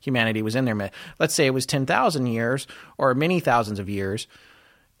saying humanity was in there, let's say it was 10,000 years or many thousands of years,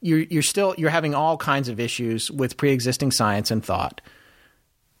 you're having all kinds of issues with pre-existing science and thought.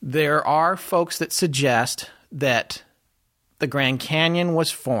 There are folks that suggest that the Grand Canyon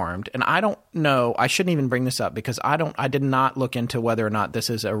was formed, and I don't know, I shouldn't even bring this up because I did not look into whether or not this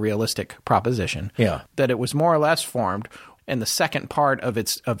is a realistic proposition. Yeah. That it was more or less formed in the second part of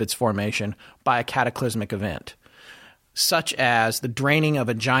its formation by a cataclysmic event, such as the draining of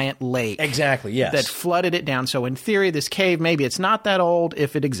a giant lake. Exactly, yes. That flooded it down. So in theory, this cave, maybe it's not that old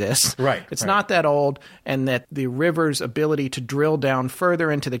if it exists. Right. It's not that old, and that the river's ability to drill down further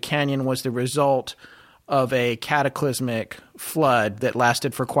into the canyon was the result of a cataclysmic flood that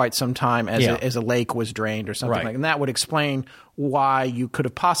lasted for quite some time as a lake was drained or something like that. And that would explain why you could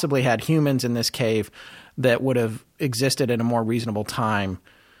have possibly had humans in this cave that would have existed in a more reasonable time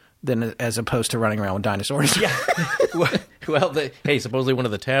than as opposed to running around with dinosaurs. Yeah. Well, hey, supposedly one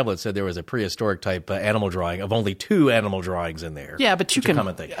of the tablets said there was a prehistoric type animal drawing of only 2 animal drawings in there. Yeah, but you can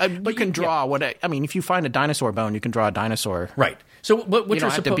But you can draw if you find a dinosaur bone, you can draw a dinosaur. Right. So what you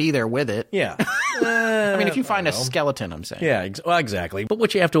don't have to be there with it. Yeah. If you find a skeleton, I'm saying. Yeah, exactly. But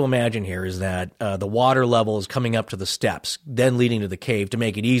what you have to imagine here is that the water level is coming up to the steps, then leading to the cave to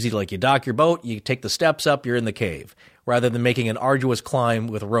make it easy. Like you dock your boat, you take the steps up, you're in the cave, rather than making an arduous climb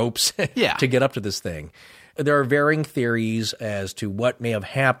with ropes to get up to this thing. There are varying theories as to what may have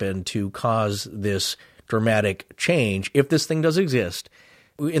happened to cause this dramatic change, if this thing does exist,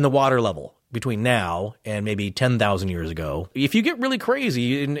 in the water level between now and maybe 10,000 years ago. If you get really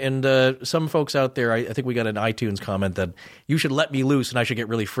crazy, and some folks out there, I think we got an iTunes comment that you should let me loose and I should get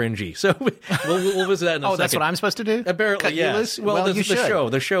really fringy. So we'll visit that in a second. Oh, that's what I'm supposed to do? Apparently, cut yeah. You loose? Well, you should.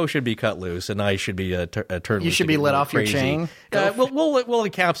 The show should be cut loose, and I should be turned. You should be let off crazy. Your chain. We'll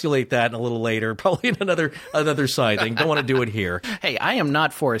encapsulate that in a little later, probably in another side thing. Don't want to do it here. Hey, I am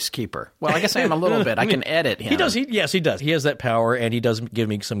not Forest Keeper. Well, I guess I am a little bit. I can edit him. He does. Yes, he does. He has that power, and he does give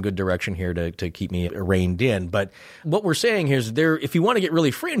me some good direction here to keep me reined in. But what we're saying here is if you want to get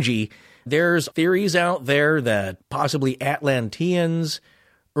really fringy, there's theories out there that possibly Atlanteans,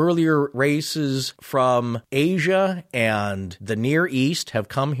 earlier races from Asia and the Near East have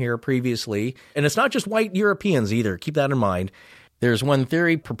come here previously. And it's not just white Europeans either. Keep that in mind. There's one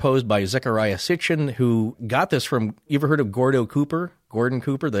theory proposed by Zecharia Sitchin, who got this from, you ever heard of Gordon Cooper,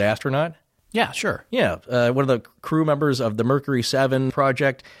 the astronaut? Yeah, sure. Yeah, one of the crew members of the Mercury 7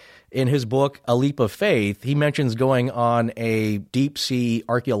 project. In his book, A Leap of Faith, he mentions going on a deep-sea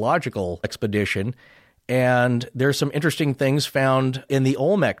archaeological expedition, and there's some interesting things found in the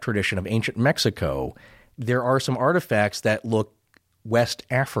Olmec tradition of ancient Mexico. There are some artifacts that look West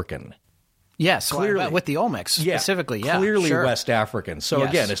African. Yes, Clearly. with the Olmecs specifically. Yeah, clearly sure. West African. So Yes.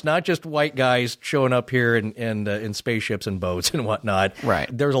 again, it's not just white guys showing up here in spaceships and boats and whatnot. Right.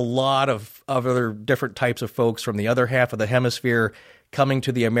 There's a lot of other different types of folks from the other half of the hemisphere coming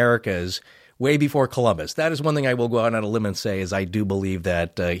to the Americas way before Columbus. That is one thing I will go out on a limb and say is I do believe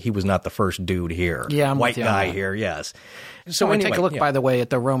that he was not the first dude here. Yeah, I'm white with you on guy that. here. Yes. So anyway, take a look, yeah. by the way, at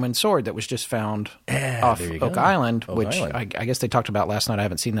the Roman sword that was just found off there you Oak go. Island, Oak which Island. I guess they talked about last night. I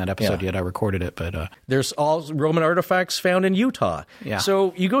haven't seen that episode yet. I recorded it, but There's all Roman artifacts found in Utah. Yeah.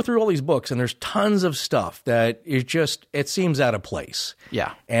 So you go through all these books, and there's tons of stuff that is just, it seems out of place.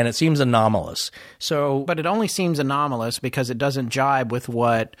 Yeah. And it seems anomalous. So, but it only seems anomalous because it doesn't jibe with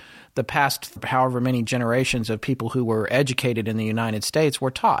what the past however many generations of people who were educated in the United States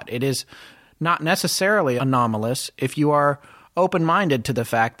were taught. It is not necessarily anomalous if you are open-minded to the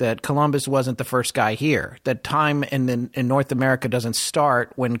fact that Columbus wasn't the first guy here, that time in North America doesn't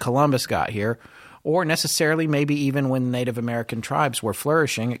start when Columbus got here, or necessarily maybe even when Native American tribes were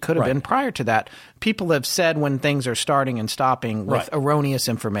flourishing. It could have been prior to that. People have said when things are starting and stopping with erroneous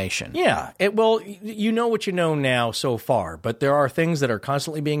information. yeah. Well, you know what you know now so far, but there are things that are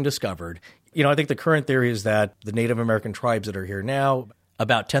constantly being discovered. You know, I think the current theory is that the Native American tribes that are here now,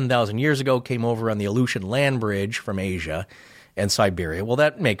 about 10,000 years ago, came over on the Aleutian land bridge from Asia and Siberia. Well,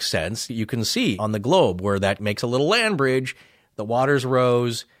 that makes sense. You can see on the globe where that makes a little land bridge, the waters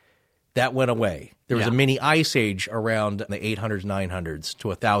rose, that went away. There was a mini ice age around the 800s, 900s to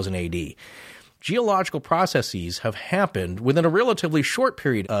 1000 AD. Geological processes have happened within a relatively short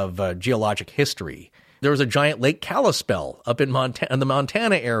period of geologic history. There was a giant Lake Kalispell up in the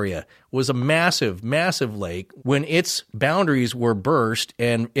Montana area. Was a massive, massive lake when its boundaries were burst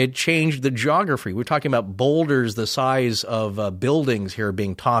and it changed the geography. We're talking about boulders the size of buildings here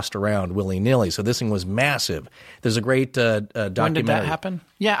being tossed around willy-nilly. So this thing was massive. There's a great documentary. When did that happen?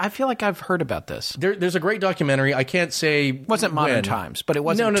 Yeah, I feel like I've heard about this. There's a great documentary. I can't say It wasn't modern when. times, but it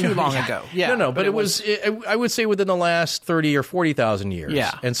wasn't too long ago. Yeah, No, but it was, I would say within the last 30 or 40,000 years.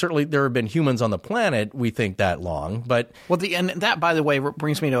 Yeah. And certainly there have been humans on the planet, we think, that long. But Well, and that, by the way,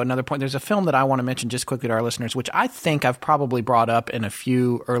 brings me to another point. There's a film that I want to mention just quickly to our listeners, which I think I've probably brought up in a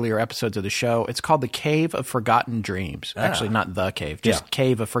few earlier episodes of the show. It's called The Cave of Forgotten Dreams. Actually, not The Cave, just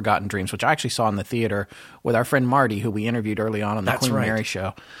Cave of Forgotten Dreams, which I actually saw in the theater with our friend Marty, who we interviewed early on the Queen Mary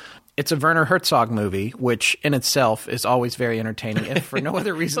show. It's a Werner Herzog movie, which in itself is always very entertaining, if for no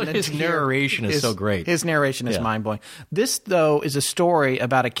other reason than his narration is so great. His narration is mind-blowing. This, though, is a story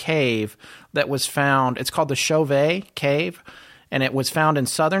about a cave that was found. It's called the Chauvet Cave, and it was found in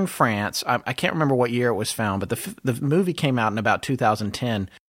southern France. I can't remember what year it was found, but the movie came out in about 2010.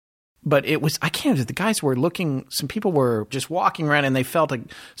 But it was, the guys were looking, some people were just walking around and they felt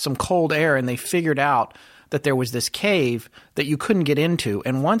some cold air and they figured out that there was this cave that you couldn't get into.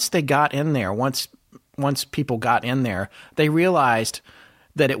 And once they got in there, once people got in there, they realized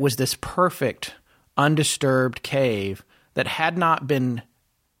that it was this perfect, undisturbed cave that had not been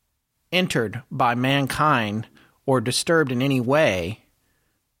entered by mankind or disturbed in any way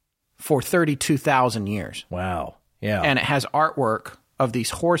for 32,000 years. wow. Yeah. And it has artwork of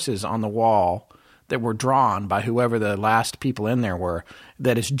these horses on the wall that were drawn by whoever the last people in there were.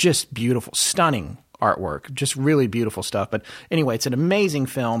 That is just beautiful, stunning artwork, just really beautiful stuff. But anyway, it's an amazing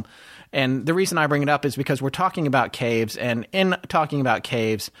film. And the reason I bring it up is because we're talking about caves. And in talking about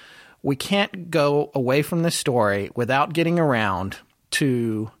caves, we can't go away from this story without getting around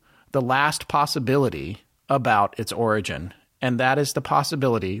to the last possibility about its origin. And that is the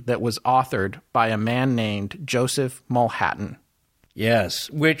possibility that was authored by a man named Joseph Mulhattan. Yes,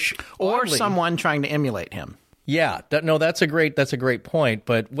 which Or oddly, someone trying to emulate him. Yeah, that's a great point.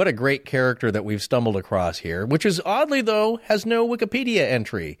 But what a great character that we've stumbled across here, which is oddly though has no Wikipedia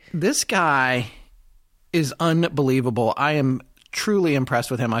entry. This guy is unbelievable. I am truly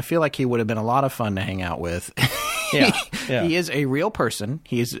impressed with him. I feel like he would have been a lot of fun to hang out with. Yeah. He is a real person.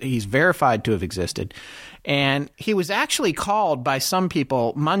 He's verified to have existed. And he was actually called by some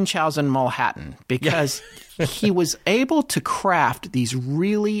people Munchausen Mulhattan because he was able to craft these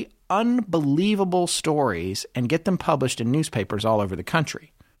really unbelievable stories and get them published in newspapers all over the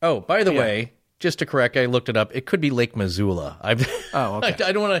country. Oh, by the way, just to correct, I looked it up. It could be Lake Missoula. Oh, okay.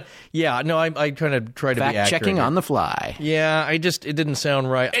 I don't want to. Yeah, no, I'm trying to try to be accurate. Fact checking on the fly. Yeah, it didn't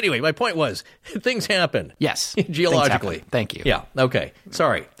sound right. Anyway, my point was things happen. Yes, Geologically. things happen. Thank you. Yeah. Okay.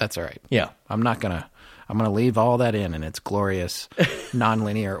 Sorry. That's all right. Yeah. I'm not gonna I'm going to leave all that in its glorious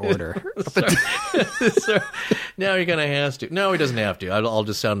nonlinear order. So, now you're going to have to. No, he doesn't have to. I'll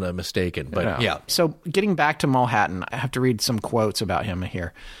just sound mistaken. But yeah. So getting back to Mulhattan, I have to read some quotes about him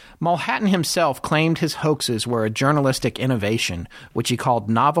here. Mulhattan himself claimed his hoaxes were a journalistic innovation, which he called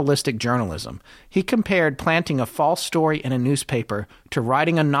novelistic journalism. He compared planting a false story in a newspaper to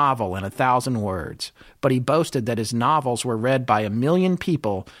writing a novel in 1,000 words. But he boasted that his novels were read by 1 million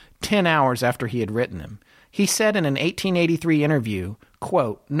people 10 hours after he had written them. He said in an 1883 interview,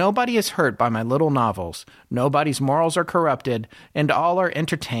 quote, "Nobody is hurt by my little novels. Nobody's morals are corrupted, and all are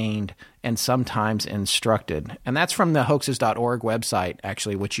entertained and sometimes instructed." And that's from the hoaxes.org website,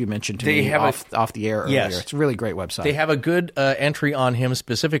 actually, which you mentioned to me off the air earlier. Yes. It's a really great website. They have a good entry on him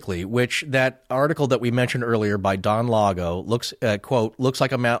specifically, which that article that we mentioned earlier by Don Lago looks, quote, looks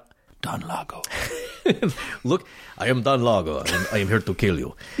like a Don Lago. Look, I am Don Lago, and I am here to kill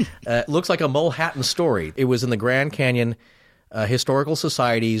you. Looks like a Mulhattan story. It was in the Grand Canyon Historical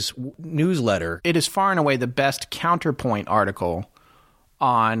Society's newsletter. It is far and away the best counterpoint article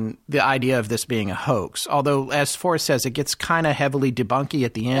on the idea of this being a hoax. Although, as Forrest says, it gets kind of heavily debunky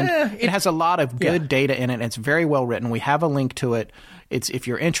at the end. It has a lot of good data in it, and it's very well written. We have a link to it. If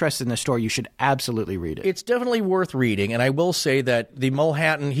you're interested in the story, you should absolutely read it. It's definitely worth reading, and I will say that the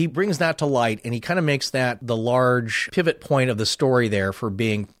Mulhattan, he brings that to light, and he kind of makes that the large pivot point of the story there for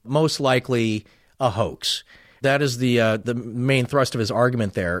being most likely a hoax. That is the main thrust of his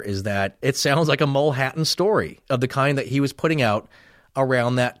argument there, is that it sounds like a Mulhattan story of the kind that he was putting out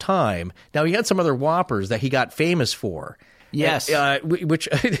around that time. Now, he had some other whoppers that he got famous for. Yes. Which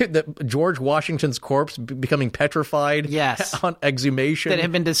George Washington's corpse becoming petrified on exhumation. That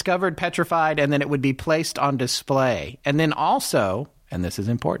had been discovered petrified, and then it would be placed on display. And then also, and this is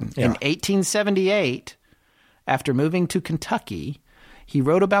important, in 1878, after moving to Kentucky, he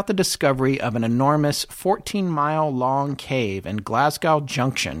wrote about the discovery of an enormous 14-mile-long cave in Glasgow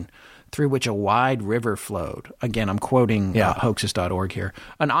Junction, through which a wide river flowed. Again, I'm quoting hoaxes.org here.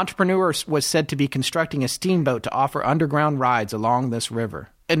 An entrepreneur was said to be constructing a steamboat to offer underground rides along this river.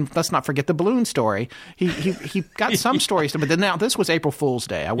 And let's not forget the balloon story. He got some stories, but then now this was April Fool's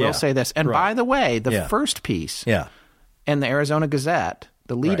Day. I will say this. And by the way, the first piece in the Arizona Gazette,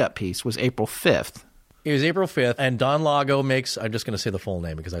 the lead-up piece, was April 5th. It was April 5th, and Don Lago makes, I'm just going to say the full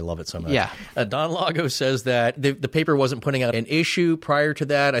name because I love it so much. Yeah. Don Lago says that the paper wasn't putting out an issue prior to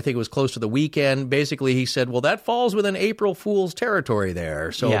that. I think it was close to the weekend. Basically, he said, well, that falls within April Fool's territory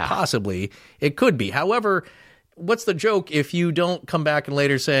there, so possibly it could be. However, what's the joke if you don't come back and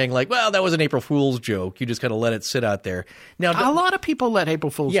later saying, like, well, that was an April Fool's joke. You just kind of let it sit out there. Now, a lot of people let April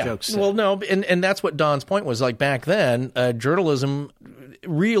Fool's jokes sit. Well, no, and that's what Don's point was. Like, back then, journalism,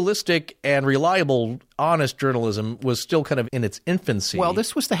 realistic and reliable, honest journalism was still kind of in its infancy. Well,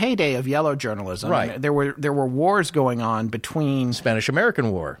 this was the heyday of yellow journalism. Right. There were wars going on between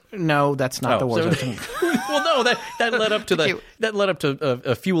Spanish-American War. No, that's not the war. Well, no, that led up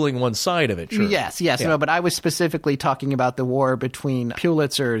to fueling one side of it. Sure. Yes. No, but I was specifically talking about the war between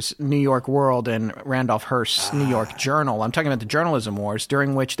Pulitzer's New York World and Randolph Hearst's New York Journal. I'm talking about the journalism wars,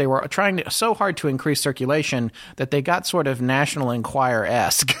 during which they were trying so hard to increase circulation that they got sort of National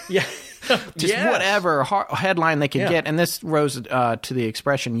Enquirer-esque. Yeah. Just whatever headline they could get. And this rose to the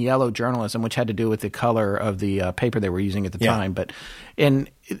expression yellow journalism, which had to do with the color of the paper they were using at the time. But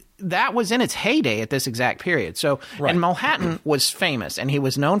that was in its heyday at this exact period. So, and Mulhattan was famous, and he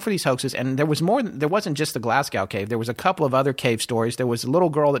was known for these hoaxes. And there was more. There wasn't just the Glasgow cave. There was a couple of other cave stories. There was a little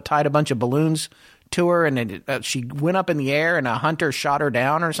girl that tied a bunch of balloons to her, and she went up in the air, and a hunter shot her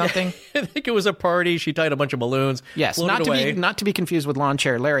down or something. I think it was a party. She tied a bunch of balloons. Yes, not to be confused with Lawn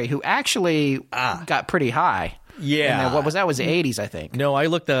Chair Larry, who actually got pretty high. Yeah. What was that? Was the 80s, I think. No, I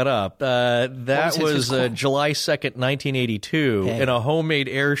looked that up. That was July 2nd, 1982, in a homemade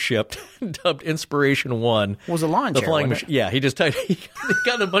airship dubbed Inspiration 1. Was a lawn chair, flying machine. Yeah, he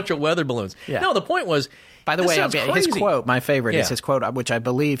got a bunch of weather balloons. Yeah. No, the point was, by the way, his quote, my favorite, is his quote, which I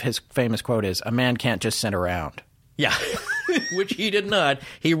believe his famous quote is, "A man can't just sit around." Yeah, which he did not.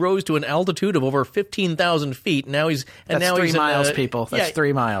 He rose to an altitude of over 15,000 feet. That's 3 miles, people. That's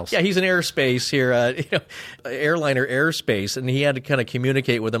 3 miles. Yeah, he's in airspace here, airliner airspace, and he had to kind of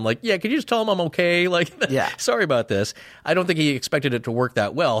communicate with him like, yeah, could you just tell him I'm okay? Like, sorry about this. I don't think he expected it to work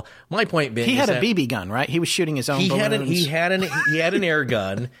that well. My point being, he had a BB gun, right? He was shooting his own balloons. He had an air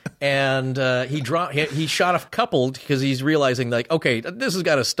gun, and he shot a couple because he's realizing, like, okay, this has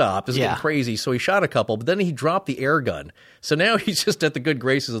got to stop. This is getting crazy. So he shot a couple, but then he dropped the air gun. So now he's just at the good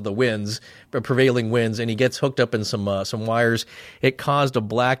graces of the prevailing winds, and he gets hooked up in some wires. It caused a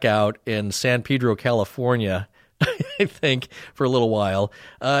blackout in San Pedro, California, I think, for a little while.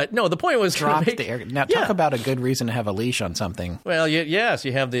 No, the point was Dropped the air. Now, talk about a good reason to have a leash on something. Well, yes,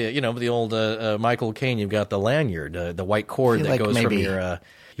 you have the old Michael Caine. You've got the lanyard, the white cord that goes from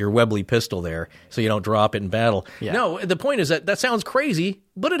your Webley pistol there, so you don't drop it in battle. Yeah. No, the point is that sounds crazy,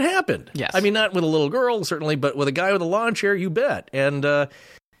 but it happened. Yes. I mean, not with a little girl, certainly, but with a guy with a lawn chair, you bet. And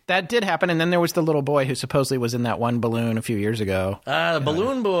that did happen, and then there was the little boy who supposedly was in that one balloon a few years ago. The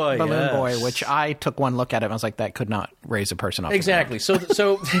balloon boy. Balloon boy, which I took one look at it, and I was like, that could not raise a person off Exactly. the ground.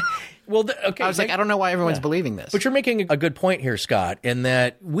 So, well, okay. I was like, I don't know why everyone's believing this. But you're making a good point here, Scott, in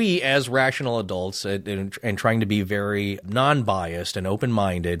that we, as rational adults and trying to be very non-biased and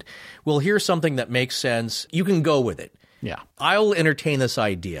open-minded, will hear something that makes sense. You can go with it. Yeah. I'll entertain this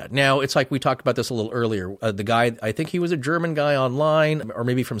idea. Now, it's like we talked about this a little earlier. The guy, I think he was a German guy online, or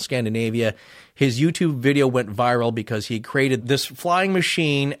maybe from Scandinavia. His YouTube video went viral because he created this flying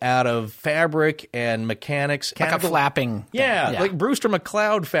machine out of fabric and mechanics. Like a flapping. Yeah, like Brewster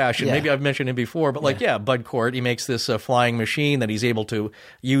McCloud fashion. Yeah. Maybe I've mentioned him before, but Bud Cort, he makes this flying machine that he's able to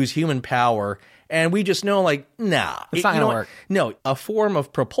use human power. And we just know, like, nah. It's not going to work. No, a form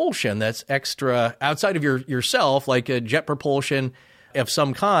of propulsion that's extra outside of yourself, like a jet propulsion of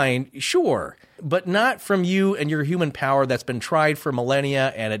some kind, sure. But not from you and your human power that's been tried for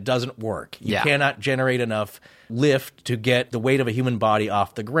millennia and it doesn't work. You cannot generate enough lift to get the weight of a human body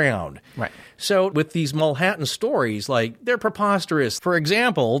off the ground. Right. So with these Mulhattan stories, like, they're preposterous. For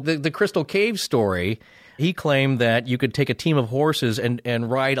example, the Crystal Cave story, he claimed that you could take a team of horses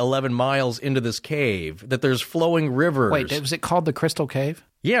and ride 11 miles into this cave, that there's flowing rivers. Wait, was it called the Crystal Cave?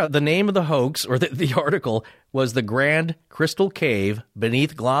 Yeah, the name of the hoax, or the article, was the Grand Crystal Cave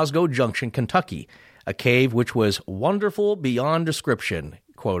beneath Glasgow Junction, Kentucky, a cave which was wonderful beyond description,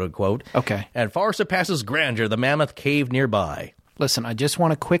 quote unquote. Okay. And far surpasses grandeur the Mammoth Cave nearby. Listen, I just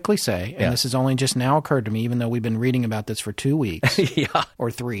want to quickly say, and this has only just now occurred to me, even though we've been reading about this for 2 weeks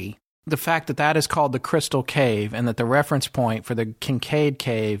or 3, the fact that that is called the Crystal Cave and that the reference point for the Kincaid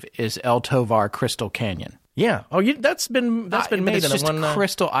Cave is El Tovar Crystal Canyon. Yeah. Oh, that's been made. It's just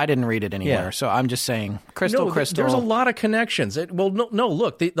crystal. I didn't read it anywhere, so I'm just saying crystal. There's a lot of connections.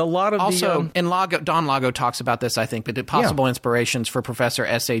 Look, the lot of also and Don Lago talks about this, I think, but the possible inspirations for Professor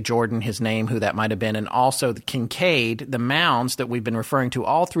S.A. Jordan, his name, who that might have been, and also the Kincaid, the mounds that we've been referring to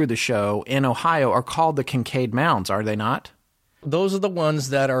all through the show in Ohio are called the Kincaid Mounds, are they not? Those are the ones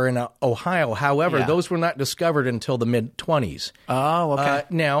that are in Ohio. However, those were not discovered until the mid-20s. Oh, okay.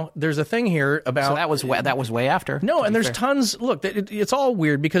 Now, there's a thing here about... So that was way after. No, and there's tons... Look, it's all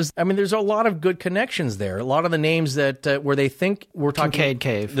weird because, I mean, there's a lot of good connections there. A lot of the names that where they think we're talking... Kincaid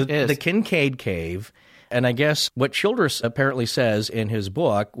Cave. The Kincaid Cave. And I guess what Childress apparently says in his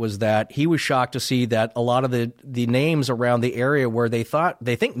book was that he was shocked to see that a lot of the names around the area where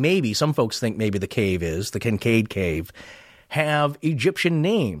some folks think maybe the cave is, the Kincaid Cave, have Egyptian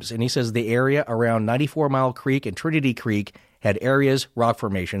names. And he says the area around 94 Mile Creek and Trinity Creek had areas, rock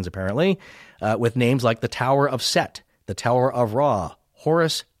formations apparently, with names like the Tower of Set, the Tower of Ra,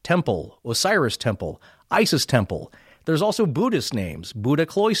 Horus Temple, Osiris Temple, Isis Temple. There's also Buddhist names, Buddha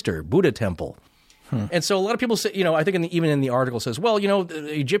Cloister, Buddha Temple. And so a lot of people say, I think even in the article says, well,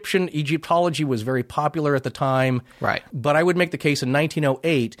 Egyptology was very popular at the time. Right. But I would make the case in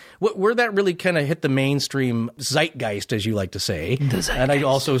 1908, where that really kind of hit the mainstream zeitgeist, as you like to say. And I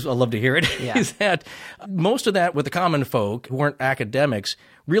love to hear it, is that most of that with the common folk who weren't academics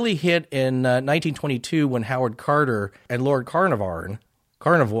really hit in 1922 when Howard Carter and Lord Carnarvon,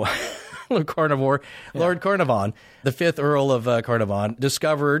 Lord Carnarvon, the fifth Earl of Carnarvon,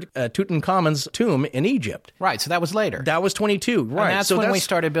 discovered Tutankhamun's tomb in Egypt. Right, so that was later. That was 22, right. And that's when we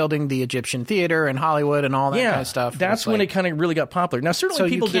started building the Egyptian theater and Hollywood and all that kind of stuff. That's when it kind of really got popular. Now, certainly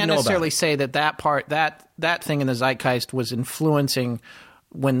people didn't know about it. So you can't necessarily say that part, that thing in the zeitgeist was influencing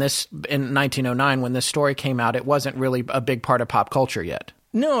in 1909, when this story came out. It wasn't really a big part of pop culture yet.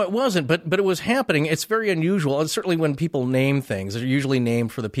 No, it wasn't, but it was happening. It's very unusual. And certainly when people name things, they're usually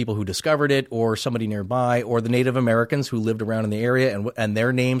named for the people who discovered it or somebody nearby or the Native Americans who lived around in the area and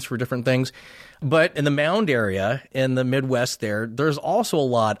their names for different things. But in the mound area in the Midwest there's also a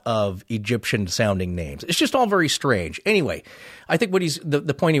lot of Egyptian-sounding names. It's just all very strange. Anyway, I think what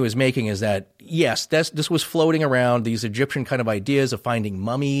the point he was making is that, yes, this was floating around, these Egyptian kind of ideas of finding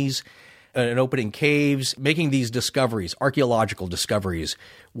mummies and opening caves, making these discoveries, archaeological discoveries,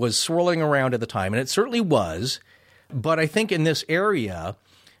 was swirling around at the time. And it certainly was. But I think in this area,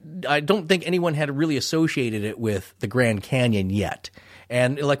 I don't think anyone had really associated it with the Grand Canyon yet.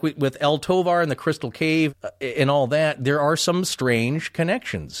 And like with El Tovar and the Crystal Cave and all that, there are some strange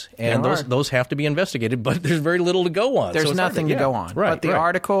connections. And those have to be investigated, but there's very little to go on. There's nothing to go on. Right, but the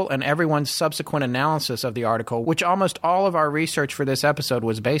article and everyone's subsequent analysis of the article, which almost all of our research for this episode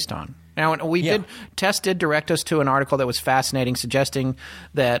was based on. Now, Tess did direct us to an article that was fascinating, suggesting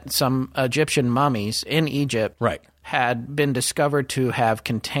that some Egyptian mummies in Egypt had been discovered to have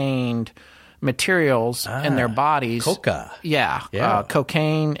contained materials in their bodies. Coca. Yeah.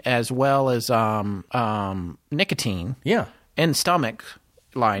 Cocaine as well as nicotine. Yeah. In stomach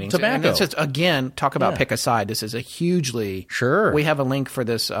linings. Tobacco. And it's just, again, talk about pick a side. This is a hugely... Sure. We have a link for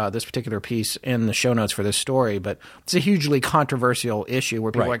this this particular piece in the show notes for this story, but it's a hugely controversial issue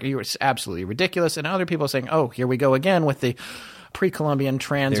where people are like, it's absolutely ridiculous, and other people are saying, oh, here we go again with the pre-Columbian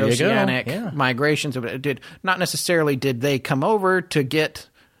transoceanic migrations. Not necessarily did they come over to get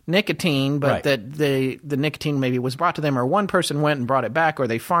nicotine, but that the nicotine maybe was brought to them, or one person went and brought it back, or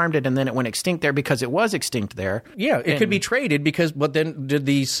they farmed it and then it went extinct there because it was extinct there. Yeah, it could be traded but then did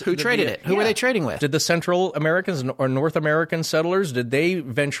these... Who traded it? Who were they trading with? Did the Central Americans or North American settlers, did they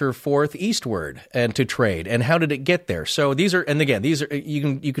venture forth eastward and to trade? And how did it get there? So these are,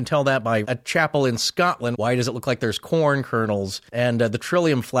 you can tell that by a chapel in Scotland. Why does it look like there's corn kernels and the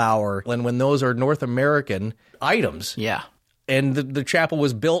trillium flower? And when those are North American items... Yeah. And the chapel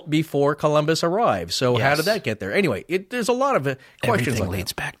was built before Columbus arrived. So how did that get there? Anyway, there's a lot of questions. Everything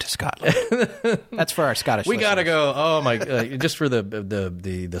leads back to Scotland. That's for our Scottish We got to listeners. go. Oh, my just for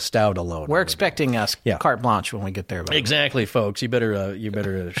the stout alone. We're expecting us carte blanche when we get there. Exactly, folks. You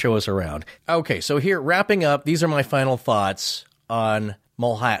better show us around. Okay, so here, wrapping up, these are my final thoughts on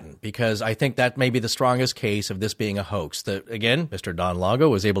Mulhattan, because I think that may be the strongest case of this being a hoax. That, again, Mr. Don Lago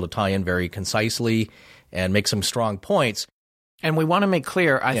was able to tie in very concisely and make some strong points. And we want to make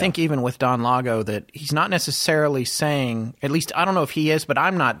clear, I think even with Don Lago, that he's not necessarily saying, at least I don't know if he is, but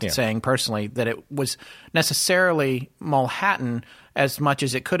I'm not saying personally that it was necessarily Mulhattan as much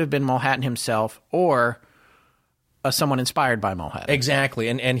as it could have been Mulhattan himself or someone inspired by Mulhattan. Exactly.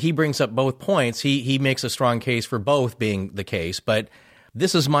 And he brings up both points. He makes a strong case for both being the case, but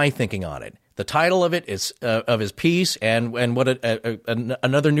this is my thinking on it. The title of it is of his piece, and what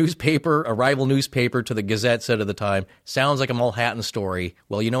another newspaper, a rival newspaper to the Gazette said at the time, sounds like a Mulhattan story.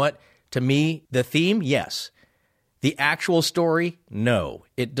 Well, you know what? To me, the theme, yes. The actual story, no.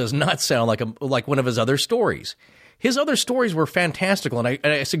 It does not sound like one of his other stories. His other stories were fantastical, and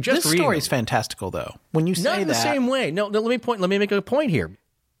I suggest reading them. This story's fantastical, though. When you say not in the same way. No, let me make a point here.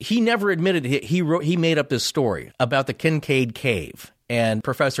 He never admitted he made up this story about the Kincaid cave and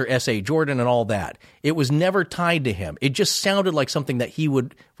Professor S.A. Jordan and all that. It was never tied to him. It just sounded like something that he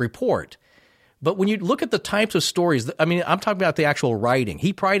would report. But when you look at the types of stories, I mean, I'm talking about the actual writing.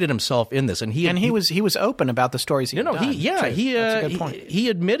 He prided himself in this, and he was open about the stories he had done. That's a good point. He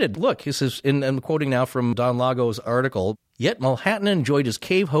admitted. Look, this is I'm quoting now from Don Lago's article. Yet Mulhattan enjoyed his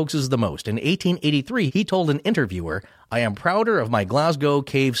cave hoaxes the most. In 1883, he told an interviewer, "I am prouder of my Glasgow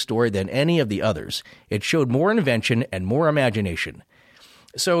cave story than any of the others. It showed more invention and more imagination."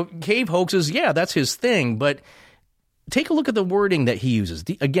 So cave hoaxes, that's his thing, but take a look at the wording that he uses.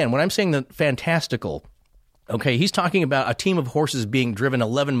 Again, when I'm saying the fantastical, okay, he's talking about a team of horses being driven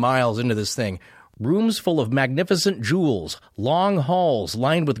 11 miles into this thing. Rooms full of magnificent jewels, long halls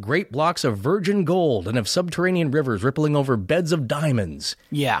lined with great blocks of virgin gold and of subterranean rivers rippling over beds of diamonds.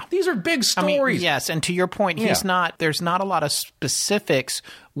 Yeah. These are big stories. I mean, yes, and to your point, there's not a lot of specifics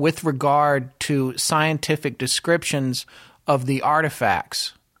with regard to scientific descriptions of the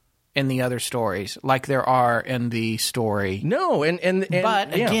artifacts in the other stories, like there are in the story. No,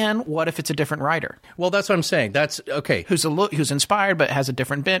 but again, what if it's a different writer? Well, that's what I'm saying. That's okay. Who's inspired but has a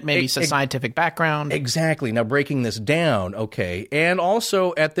different bent, maybe a scientific background. Exactly. Now breaking this down, okay, and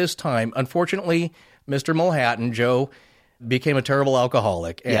also at this time, unfortunately, Mr. Mulhattan, Joe, became a terrible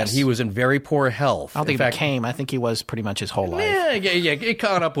alcoholic, and he was in very poor health. I don't think he became. I think he was pretty much his whole life. Yeah. It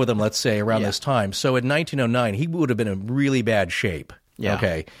caught up with him, let's say, around this time. So in 1909, he would have been in really bad shape. Yeah.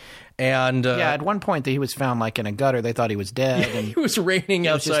 Okay. And at one point he was found like in a gutter. They thought he was dead. And he was raining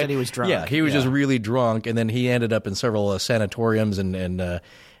outside. Just that he was drunk. Yeah, he was just really drunk, and then he ended up in several sanatoriums and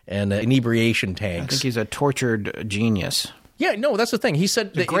inebriation tanks. I think he's a tortured genius. Yeah, no, that's the thing. He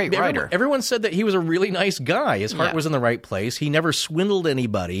said a great writer. Everyone said that he was a really nice guy. His heart was in the right place. He never swindled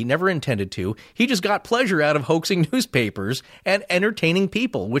anybody, never intended to. He just got pleasure out of hoaxing newspapers and entertaining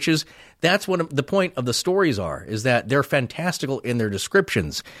people, that's what the point of the stories is that they're fantastical in their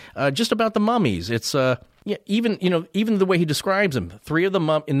descriptions. Just about the mummies, it's even the way he describes them.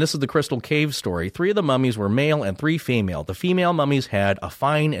 And this is the Crystal Cave story. 3 of the mummies were male and 3 female. The female mummies had a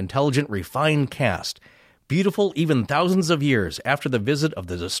fine, intelligent, refined cast. beautiful even thousands of years after the visit of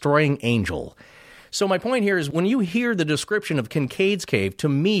the destroying angel. So my point here is when you hear the description of Kincaid's cave, to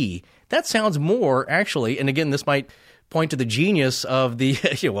me, that sounds more actually, and again, this might point to the genius of the,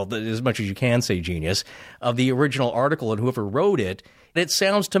 well, as much as you can say genius, of the original article and whoever wrote it, it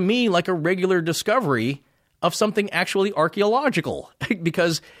sounds to me like a regular discovery of something actually archaeological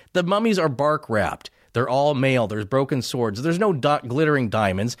because the mummies are bark wrapped. They're all male. There's broken swords. There's no glittering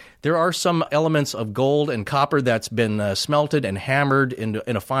diamonds. There are some elements of gold and copper that's been smelted and hammered in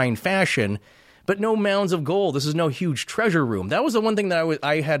a fine fashion, but no mounds of gold. This is no huge treasure room. That was the one thing that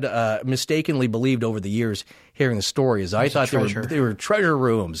I had mistakenly believed over the years hearing the story is I thought they were treasure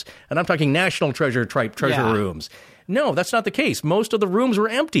rooms. And I'm talking national treasure type treasure rooms. No, that's not the case. Most of the rooms were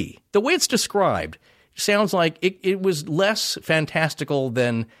empty. The way it's described sounds like it was less fantastical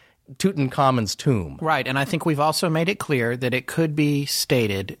than Tutankhamun's tomb. Right, and I think we've also made it clear that it could be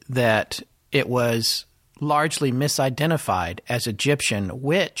stated that it was largely misidentified as Egyptian,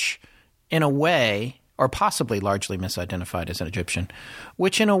 which in a way, or possibly largely misidentified as an Egyptian,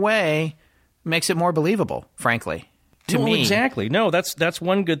 which in a way makes it more believable, frankly. To me, exactly. No, that's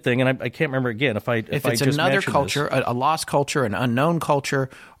one good thing, and I can't remember again if it's another culture, a lost culture, an unknown culture,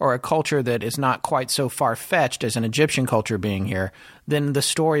 or a culture that is not quite so far-fetched as an Egyptian culture being here, then the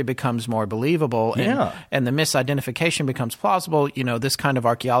story becomes more believable, and the misidentification becomes plausible. You know, this kind of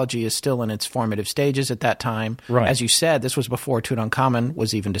archaeology is still in its formative stages at that time. Right. As you said, this was before Tutankhamun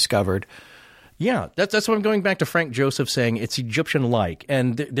was even discovered. Yeah, that's what I'm going back to Frank Joseph saying it's Egyptian-like,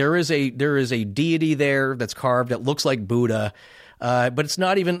 and there is a deity there that's carved that looks like Buddha, but it's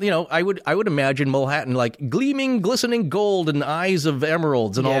not even. I would imagine Mulhattan like gleaming, glistening gold and eyes of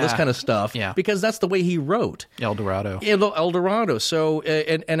emeralds and all this kind of stuff. Yeah, because that's the way he wrote El Dorado. El Dorado. So,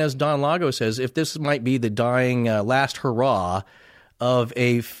 and as Don Lago says, if this might be the dying last hurrah of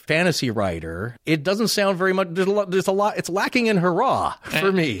a fantasy writer, it doesn't sound very much. There's a lot. It's lacking in hurrah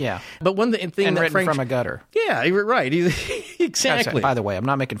for me. Yeah, but one thing and that written Frank, from a gutter. Yeah, right. Exactly. By the way, I'm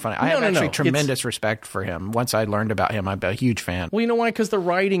not making fun of him. I have tremendous respect for him. Once I learned about him, I'm a huge fan. Well, you know why? Because the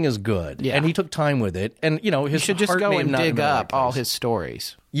writing is good, and he took time with it, and you should just go and dig up all his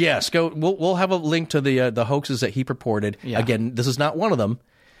stories. Yes, go. We'll have a link to the hoaxes that he purported. Yeah. Again, this is not one of them.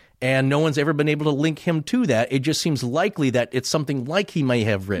 And no one's ever been able to link him to that. It just seems likely that it's something like he may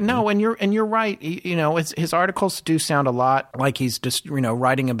have written. No, and you're right. His articles do sound a lot like he's just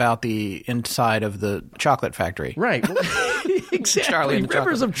writing about the inside of the chocolate factory. Right. Exactly. Charlie and the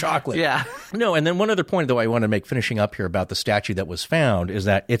Rivers of chocolate. Yeah. No, and then one other point, though, I want to make finishing up here about the statue that was found is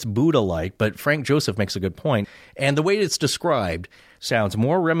that it's Buddha-like, but Frank Joseph makes a good point. And the way it's described sounds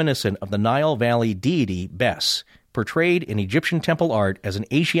more reminiscent of the Nile Valley deity Bes, portrayed in Egyptian temple art as an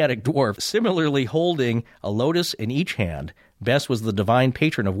Asiatic dwarf, similarly holding a lotus in each hand. Bes was the divine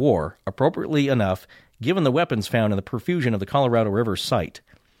patron of war, appropriately enough, given the weapons found in the profusion of the Colorado River site.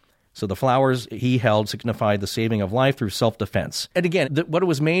 So the flowers he held signified the saving of life through self-defense. And again, what it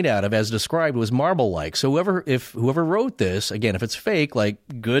was made out of, as described, was marble-like. So whoever wrote this, again, if it's fake, like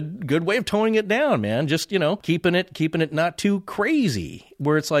good way of toning it down, man. Just keeping it not too crazy.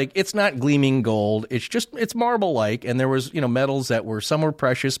 Where it's like it's not gleaming gold. It's marble-like, and there was metals that some were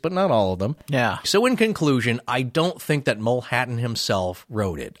precious, but not all of them. Yeah. So in conclusion, I don't think that Mulhattan himself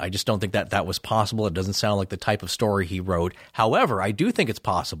wrote it. I just don't think that was possible. It doesn't sound like the type of story he wrote. However, I do think it's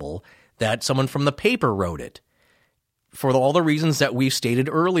possible that someone from the paper wrote it for all the reasons that we stated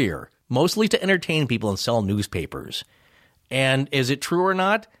earlier, mostly to entertain people and sell newspapers. And is it true or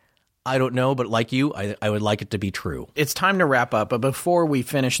not? I don't know, but like you, I would like it to be true. It's time to wrap up, but before we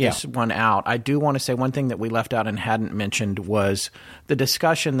finish this one out, I do want to say one thing that we left out and hadn't mentioned was the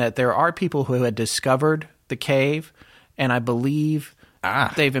discussion that there are people who had discovered the cave, and I believe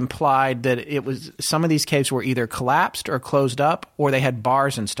they've implied that some of these caves were either collapsed or closed up, or they had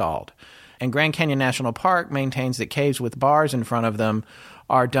bars installed. And Grand Canyon National Park maintains that caves with bars in front of them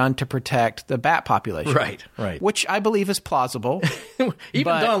are done to protect the bat population. Right. Which I believe is plausible. Even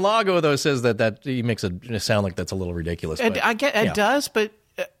Don Lago, though, says that he makes it sound like that's a little ridiculous. It does, but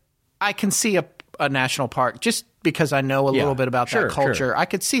I can see a national park, just because I know a little bit about that culture. Sure. I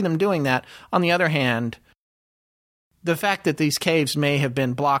could see them doing that. On the other hand, the fact that these caves may have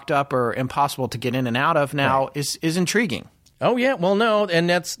been blocked up or impossible to get in and out of now is intriguing. Oh, yeah. Well, no, and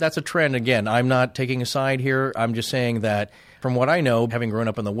that's a trend. Again, I'm not taking a side here. I'm just saying that from what I know, having grown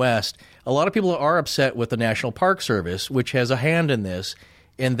up in the West, a lot of people are upset with the National Park Service, which has a hand in this,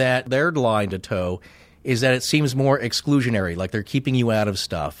 in that their line to toe is that it seems more exclusionary, like they're keeping you out of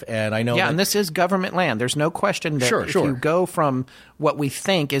stuff. And I know and this is government land. There's no question that if you go from what we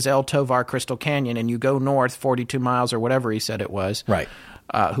think is El Tovar Crystal Canyon and you go north 42 miles or whatever he said it was,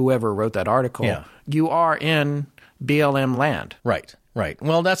 whoever wrote that article, you are in BLM land. Right.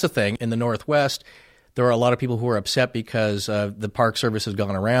 Well, that's the thing. In the Northwest, there are a lot of people who are upset because the Park Service has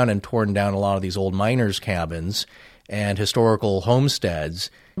gone around and torn down a lot of these old miners' cabins and historical homesteads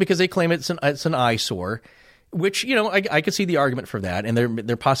because they claim it's an eyesore. Which, I could see the argument for that, and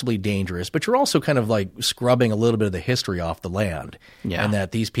they're possibly dangerous, but you're also kind of like scrubbing a little bit of the history off the land. Yeah. And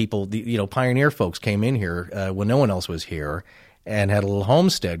that these people, pioneer folks came in here when no one else was here and had a little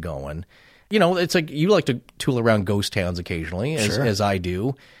homestead going. It's like you like to tool around ghost towns occasionally, as I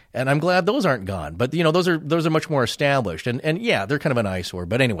do, and I'm glad those aren't gone. But, those are much more established, and yeah, they're kind of an eyesore.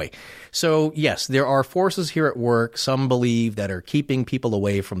 But anyway, so yes, there are forces here at work, some believe, that are keeping people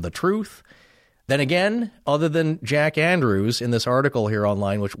away from the truth. Then again, other than Jack Andrews in this article here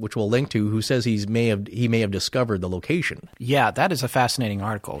online, which we'll link to, who says he may have discovered the location. Yeah, that is a fascinating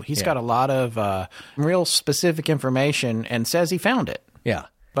article. He's got a lot of real specific information and says he found it. Yeah.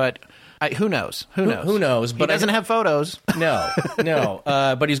 But who knows? Who knows? But he doesn't have photos. No.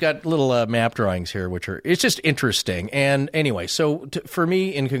 But he's got little map drawings here, it's just interesting. And anyway, so for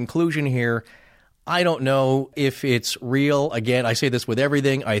me, in conclusion here, I don't know if it's real. Again, I say this with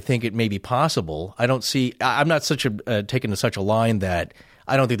everything. I think it may be possible. I'm not taken to such a line that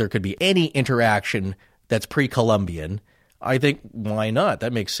I don't think there could be any interaction that's pre-Columbian. I think, why not?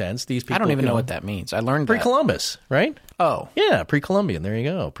 That makes sense. These people. I don't even know what that means. I learned pre-Columbus, right? Oh. Yeah, pre-Columbian. There you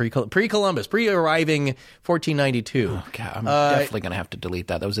go. Pre-Columbus, pre-arriving 1492. Oh, God, I'm definitely going to have to delete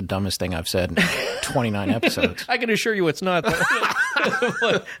that. That was the dumbest thing I've said in 29 episodes. I can assure you it's not.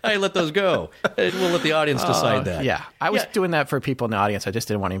 I let those go. We'll let the audience decide that. Yeah. I was doing that for people in the audience. I just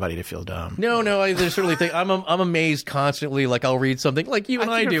didn't want anybody to feel dumb. No, I certainly think I'm amazed constantly. Like, I'll read something like you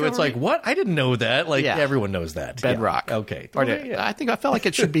and I do. It's like, what? I didn't know that. Like, everyone knows that. Bedrock. Yeah. Okay. I felt like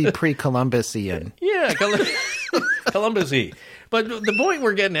it should be pre-Columbusian. Yeah, Columbus-y. But the point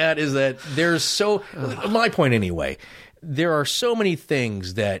we're getting at is that my point anyway, there are so many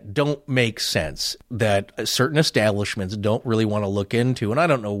things that don't make sense that certain establishments don't really want to look into. And I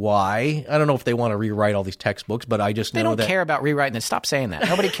don't know why. I don't know if they want to rewrite all these textbooks, but I just know that. They don't care about rewriting it. Stop saying that.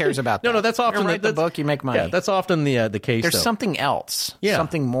 Nobody cares about that. No, that's often. You write the book, you make money. Yeah, that's often the case. There's something else. Yeah.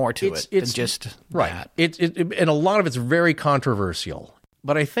 Something more to it than just right. that. And a lot of it's very controversial.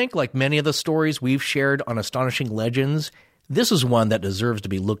 But I think, like many of the stories we've shared on Astonishing Legends, this is one that deserves to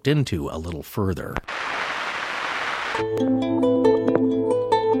be looked into a little further.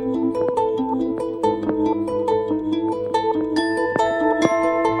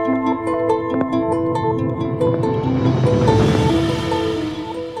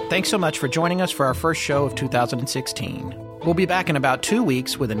 Thanks so much for joining us for our first show of 2016. We'll be back in about 2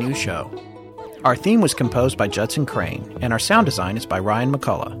 weeks with a new show. Our theme was composed by Judson Crane, and our sound design is by Ryan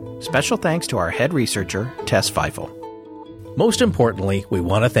McCullough. Special thanks to our head researcher, Tess Feifel. Most importantly, we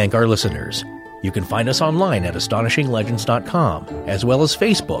want to thank our listeners. You can find us online at astonishinglegends.com, as well as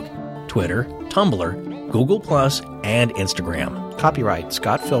Facebook, Twitter, Tumblr, Google+, and Instagram. Copyright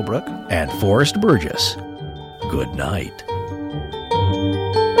Scott Philbrook and Forrest Burgess. Good night.